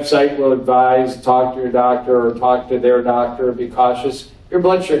 Their website will advise, talk to your doctor or talk to their doctor, be cautious. Your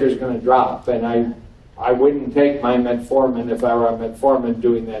blood sugar is going to drop, and I wouldn't take my metformin if I were on metformin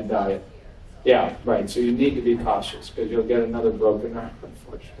doing that diet. Yeah, right, so you need to be cautious because you'll get another broken arm,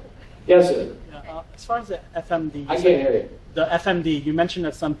 unfortunately. Yes, sir? As far as the FMD, I can't hear you. The FMD, you mentioned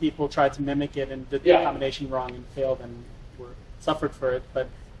that some people tried to mimic it and did the combination wrong and failed and suffered for it, but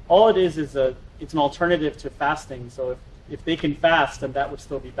all it is it's an alternative to fasting. So if they can fast, then that would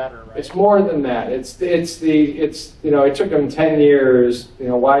still be better, right? It's more than that. It's it took them 10 years.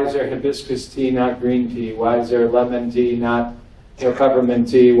 Why is there hibiscus tea, not green tea? Why is there lemon tea, not peppermint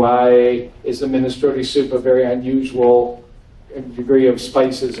tea? Why is the minestrone soup a very unusual degree of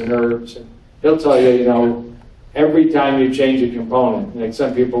spices and herbs? And he'll tell you, every time you change a component, like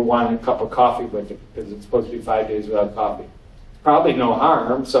some people want a cup of coffee with it because it's supposed to be 5 days without coffee. Probably no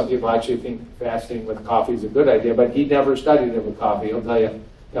harm. Some people actually think fasting with coffee is a good idea, but he never studied it with coffee. He'll tell you,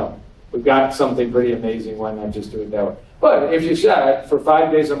 we've got something pretty amazing. Why not just do it that way? But if you said, for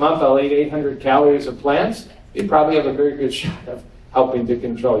 5 days a month, I'll eat 800 calories of plants, you probably have a very good shot of helping to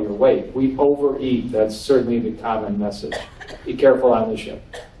control your weight. We overeat. That's certainly the common message. Be careful on the ship.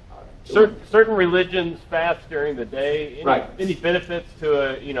 Certain religions fast during the day. Any benefits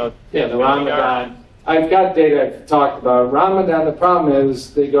to the Ramadan. I've got data I've talked about. Ramadan, the problem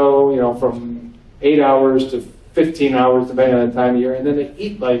is they go, from 8 hours to 15 hours, depending on the time of year, and then they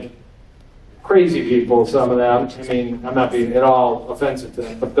eat like crazy people, some of them. I'm not being at all offensive to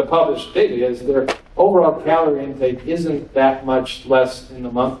them, but the published data is their overall calorie intake isn't that much less in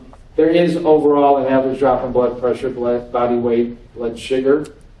the month. There is overall an average drop in blood pressure, body weight, blood sugar,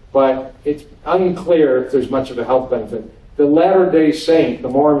 but it's unclear if there's much of a health benefit. The Latter-day Saint, the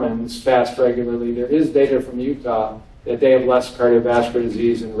Mormons, fast regularly. There is data from Utah that they have less cardiovascular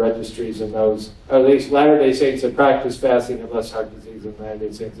disease in registries than those. Or at least Latter-day Saints that practice fasting have less heart disease than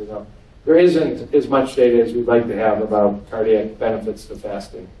Latter-day Saints that don't. There isn't as much data as we'd like to have about cardiac benefits to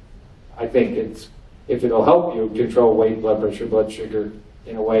fasting. I think if it'll help you control weight, blood pressure, blood sugar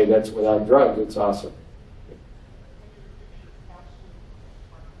in a way that's without drugs, it's awesome.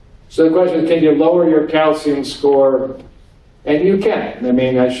 So the question is, can you lower your calcium score? And you can. I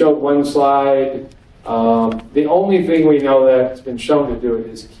mean, I showed one slide. The only thing we know that's been shown to do it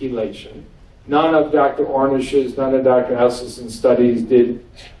is chelation. None of Dr. Ornish's, none of Dr. Helson's studies did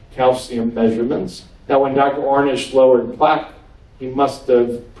calcium measurements. Now, when Dr. Ornish lowered plaque, he must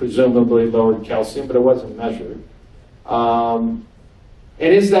have presumably lowered calcium, but it wasn't measured. And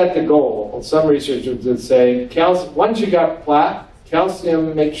is that the goal? Well, some researchers would say, once you got plaque,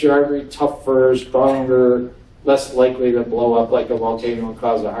 calcium makes your artery tougher, stronger, less likely to blow up like a volcano and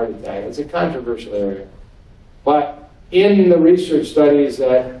cause a heart attack. It's a controversial area. But in the research studies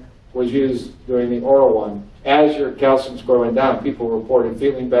that was used during the oral one, as your calcium score went down, people reported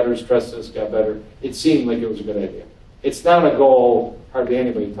feeling better, stress test got better. It seemed like it was a good idea. It's not a goal hardly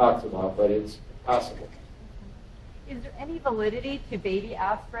anybody talks about, but it's possible. Is there any validity to baby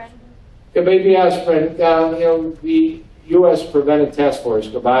aspirin? The baby aspirin, the U.S. Preventive Task Force,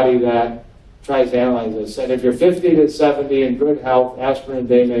 the body that tries to analyze this, and if you're 50 to 70 in good health, aspirin a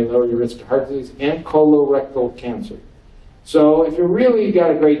day may lower your risk of heart disease and colorectal cancer. So if you really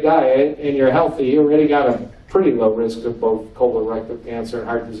got a great diet and you're healthy, you already got a pretty low risk of both colorectal cancer and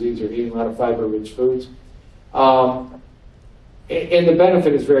heart disease. You're eating a lot of fiber-rich foods. And the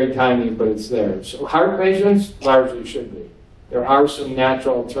benefit is very tiny, but it's there. So heart patients largely should be. There are some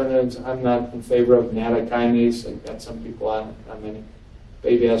natural alternatives. I'm not in favor of nattokinase. I've got some people on many.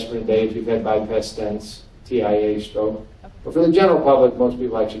 Baby aspirin a day if you've had bypass stents, TIA, stroke. But for the general public, most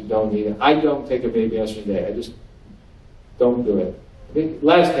people actually don't need it. I don't take a baby aspirin a day. I just don't do it.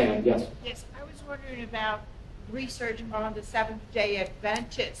 Last hand, yes. Yes, I was wondering about research on the Seventh-day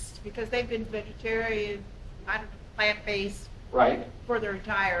Adventists, because they've been vegetarian, plant-based, right, for their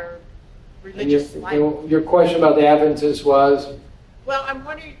entire religious life. Your question about the Adventists was? Well, I'm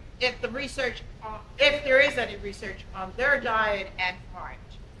wondering if the research, if there is any research on their diet and heart.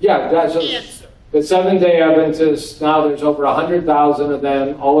 Yeah, that's the Seventh-day Adventists. Now there's over 100,000 of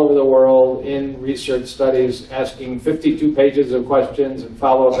them all over the world in research studies, asking 52 pages of questions and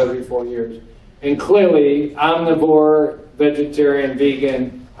follow-up every 4 years. And clearly, omnivore, vegetarian,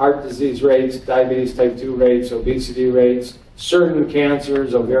 vegan, heart disease rates, diabetes type 2 rates, obesity rates, certain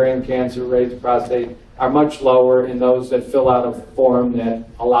cancers, ovarian cancer rates, prostate, are much lower in those that fill out a form that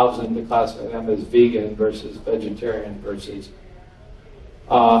allows them to classify them as vegan versus vegetarian versus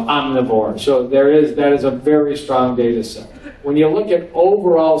omnivore. So that is a very strong data set. When you look at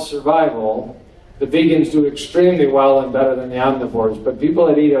overall survival, the vegans do extremely well and better than the omnivores, but people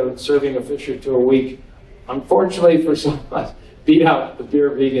that eat a serving of fish or two a week, unfortunately for some of us, beat out the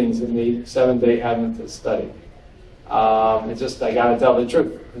pure vegans in the Seventh-day Adventist study. It's just, I gotta tell the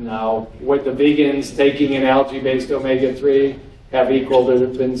truth. Now, would the vegans taking an algae-based omega-3 have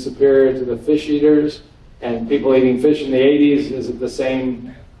been superior to the fish eaters? And people eating fish in the 80s, is it the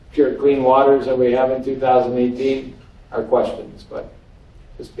same pure clean waters that we have in 2018? Are questions, but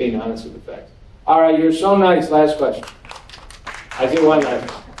just being honest with the facts. All right, you're so nice. Last question. I see one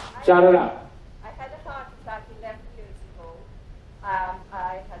last. Shout it out. I had a heart attack 11 years ago.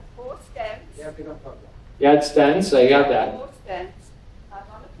 I had 4 stents. You had stents, I got that. 4 stents. I'm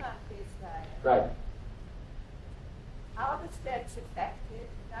on a plant-based diet. Right. Are the stents effective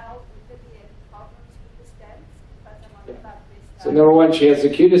now? Will there be any problems with the stents because I'm on a plant-based diet? So number one, she has the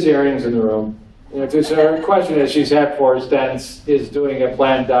cutest earrings in the room. So her question is, she's had 4 stents, is doing a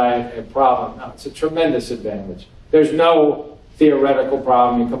planned diet a problem? No, it's a tremendous advantage. There's no theoretical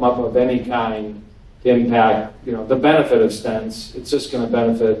problem you come up with any kind to impact, the benefit of stents. It's just going to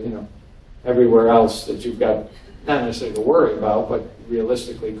benefit, everywhere else that you've got, not necessarily to worry about, but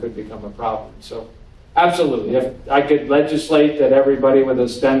realistically could become a problem. So absolutely, if I could legislate that everybody with a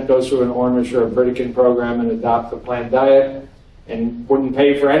stent goes through an Ornish or a Pritikin program and adopt a planned diet and wouldn't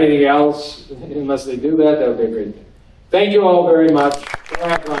pay for anything else unless they do that, that would be a great thing. Thank you all very much. Go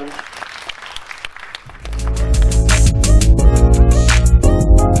have lunch.